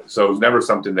functioned on it. So it was never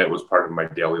something that was part of my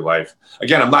daily life.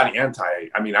 Again, I'm not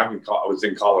I mean, I was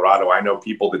in Colorado. I know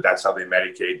people that's how they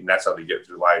medicate and that's how they get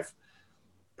through life.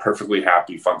 Perfectly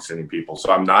happy, functioning people.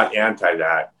 So I'm not anti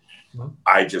that. Mm-hmm.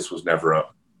 I just was never a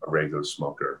regular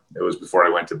smoker. It was before I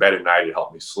went to bed at night. It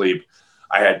helped me sleep.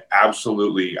 I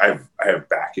have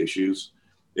back issues.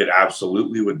 It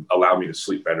absolutely would allow me to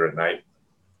sleep better at night.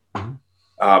 Mm-hmm.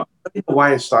 I don't know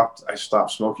why I stopped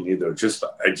smoking either.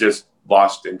 I just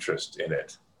lost interest in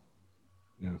it.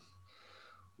 Yeah.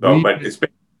 So, but it's been,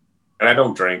 and I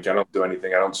don't drink. I don't do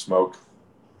anything. I don't smoke.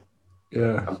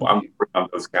 Yeah. I'm on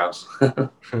those counts.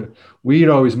 Weed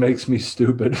always makes me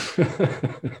stupid.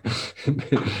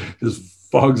 It just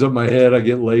fogs up my head. I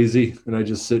get lazy and I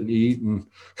just sit and eat. And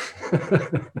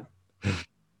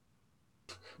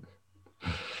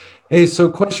hey,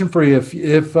 so question for you.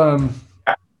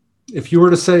 If you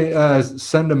were to say,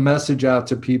 send a message out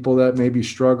to people that may be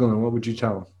struggling, what would you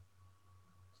tell them?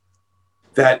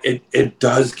 That it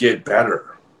does get better.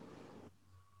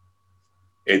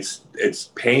 It's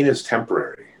pain is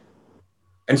temporary.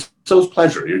 And so is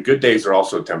pleasure. Your good days are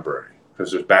also temporary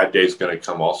because there's bad days going to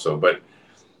come also. But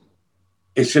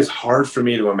it's just hard for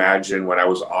me to imagine when I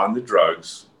was on the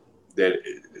drugs that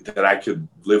I could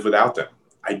live without them.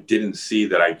 I didn't see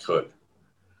that I could.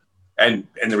 And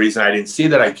the reason I didn't see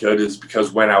that I could is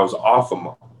because when I was off them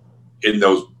in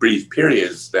those brief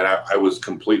periods, then I was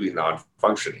completely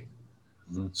non-functioning.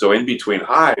 Mm-hmm. So in between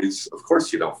highs, of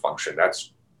course you don't function.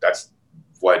 That's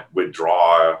what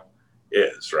withdrawal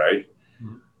is, right?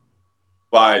 Mm-hmm.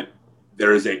 But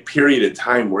there is a period of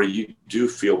time where you do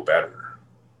feel better.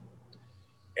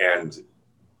 And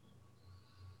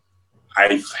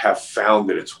I have found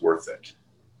that it's worth it.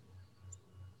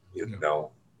 You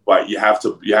know, but you have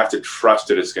to trust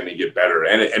that it's going to get better.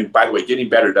 And by the way, getting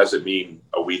better doesn't mean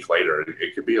a week later.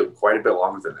 It could be quite a bit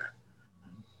longer than that.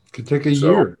 It could take a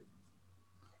year.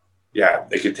 Yeah,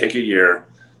 it could take a year.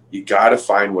 You got to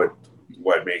find what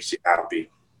makes you happy.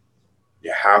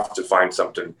 You have to find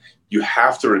something. You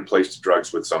have to replace the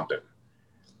drugs with something.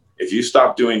 If you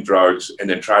stop doing drugs and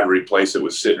then try to replace it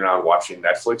with sitting around watching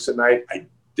Netflix at night, I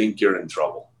think you're in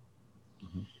trouble.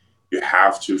 Mm-hmm. You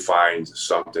have to find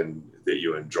something that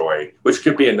you enjoy, which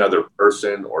could be another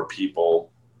person or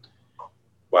people.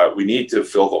 But we need to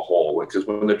fill the hole, because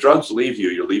when the drugs leave you,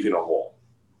 you're leaving a hole.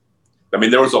 I mean,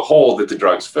 there was a hole that the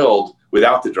drugs filled.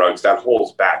 Without the drugs, that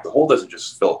hole's back. The hole doesn't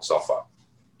just fill itself up.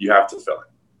 You have to fill it.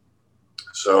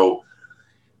 So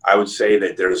I would say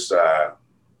that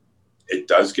it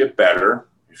does get better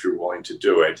if you're willing to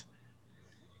do it.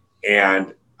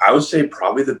 And I would say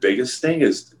probably the biggest thing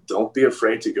is don't be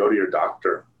afraid to go to your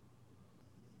doctor.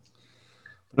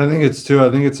 But I think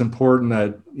it's important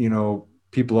that,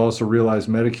 people also realize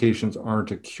medications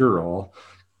aren't a cure-all.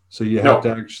 So you have to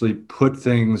actually put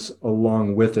things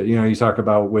along with it. You talk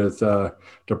about with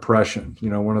depression,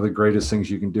 one of the greatest things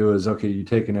you can do is, okay, you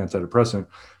take an antidepressant,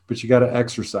 but you got to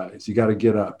exercise. You got to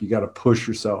get up. You got to push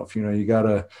yourself. You got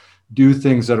to do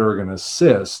things that are going to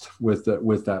assist with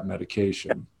that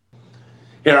medication.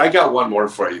 Here, I got one more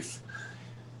for you.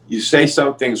 You say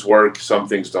some things work, some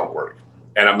things don't work.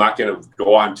 And I'm not going to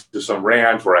go on to some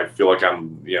rant where I feel like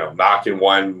I'm, knocking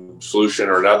one solution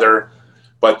or another.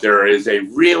 But there is a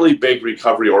really big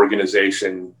recovery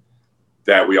organization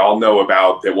that we all know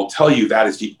about that will tell you that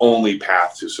is the only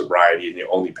path to sobriety and the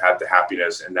only path to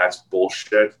happiness. And that's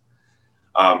bullshit.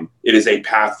 It is a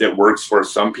path that works for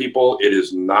some people. It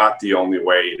is not the only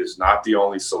way. It is not the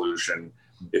only solution.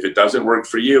 If it doesn't work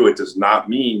for you, it does not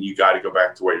mean you got to go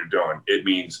back to what you're doing. It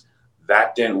means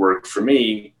that didn't work for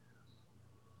me.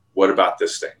 What about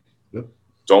this thing? Yep.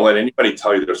 Don't let anybody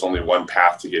tell you there's only one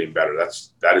path to getting better.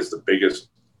 That is the biggest.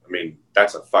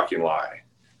 That's a fucking lie.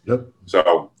 Yep.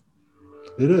 So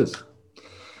it is.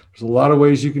 There's a lot of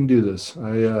ways you can do this.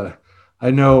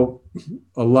 I know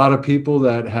a lot of people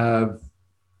that have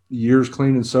years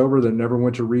clean and sober that never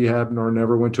went to rehab nor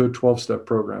never went to a 12-step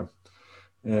program.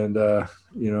 And,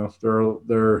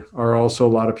 there are also a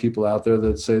lot of people out there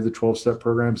that say the 12-step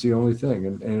program is the only thing.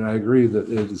 And I agree that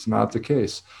it is not the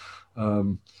case.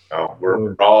 No,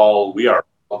 we are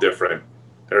all different.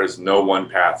 There is no one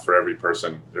path for every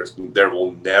person. There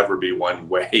will never be one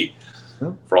way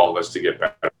for all of us to get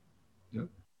better. Yeah.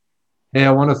 Hey,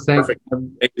 I want to thank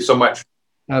you so much.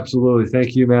 Absolutely.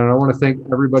 Thank you, man. And I want to thank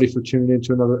everybody for tuning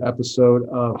into another episode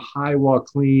of High While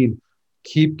Clean.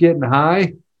 Keep getting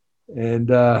high. And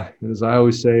as I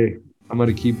always say, I'm going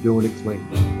to keep doing it clean.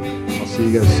 I'll see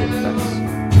you guys soon. Thanks.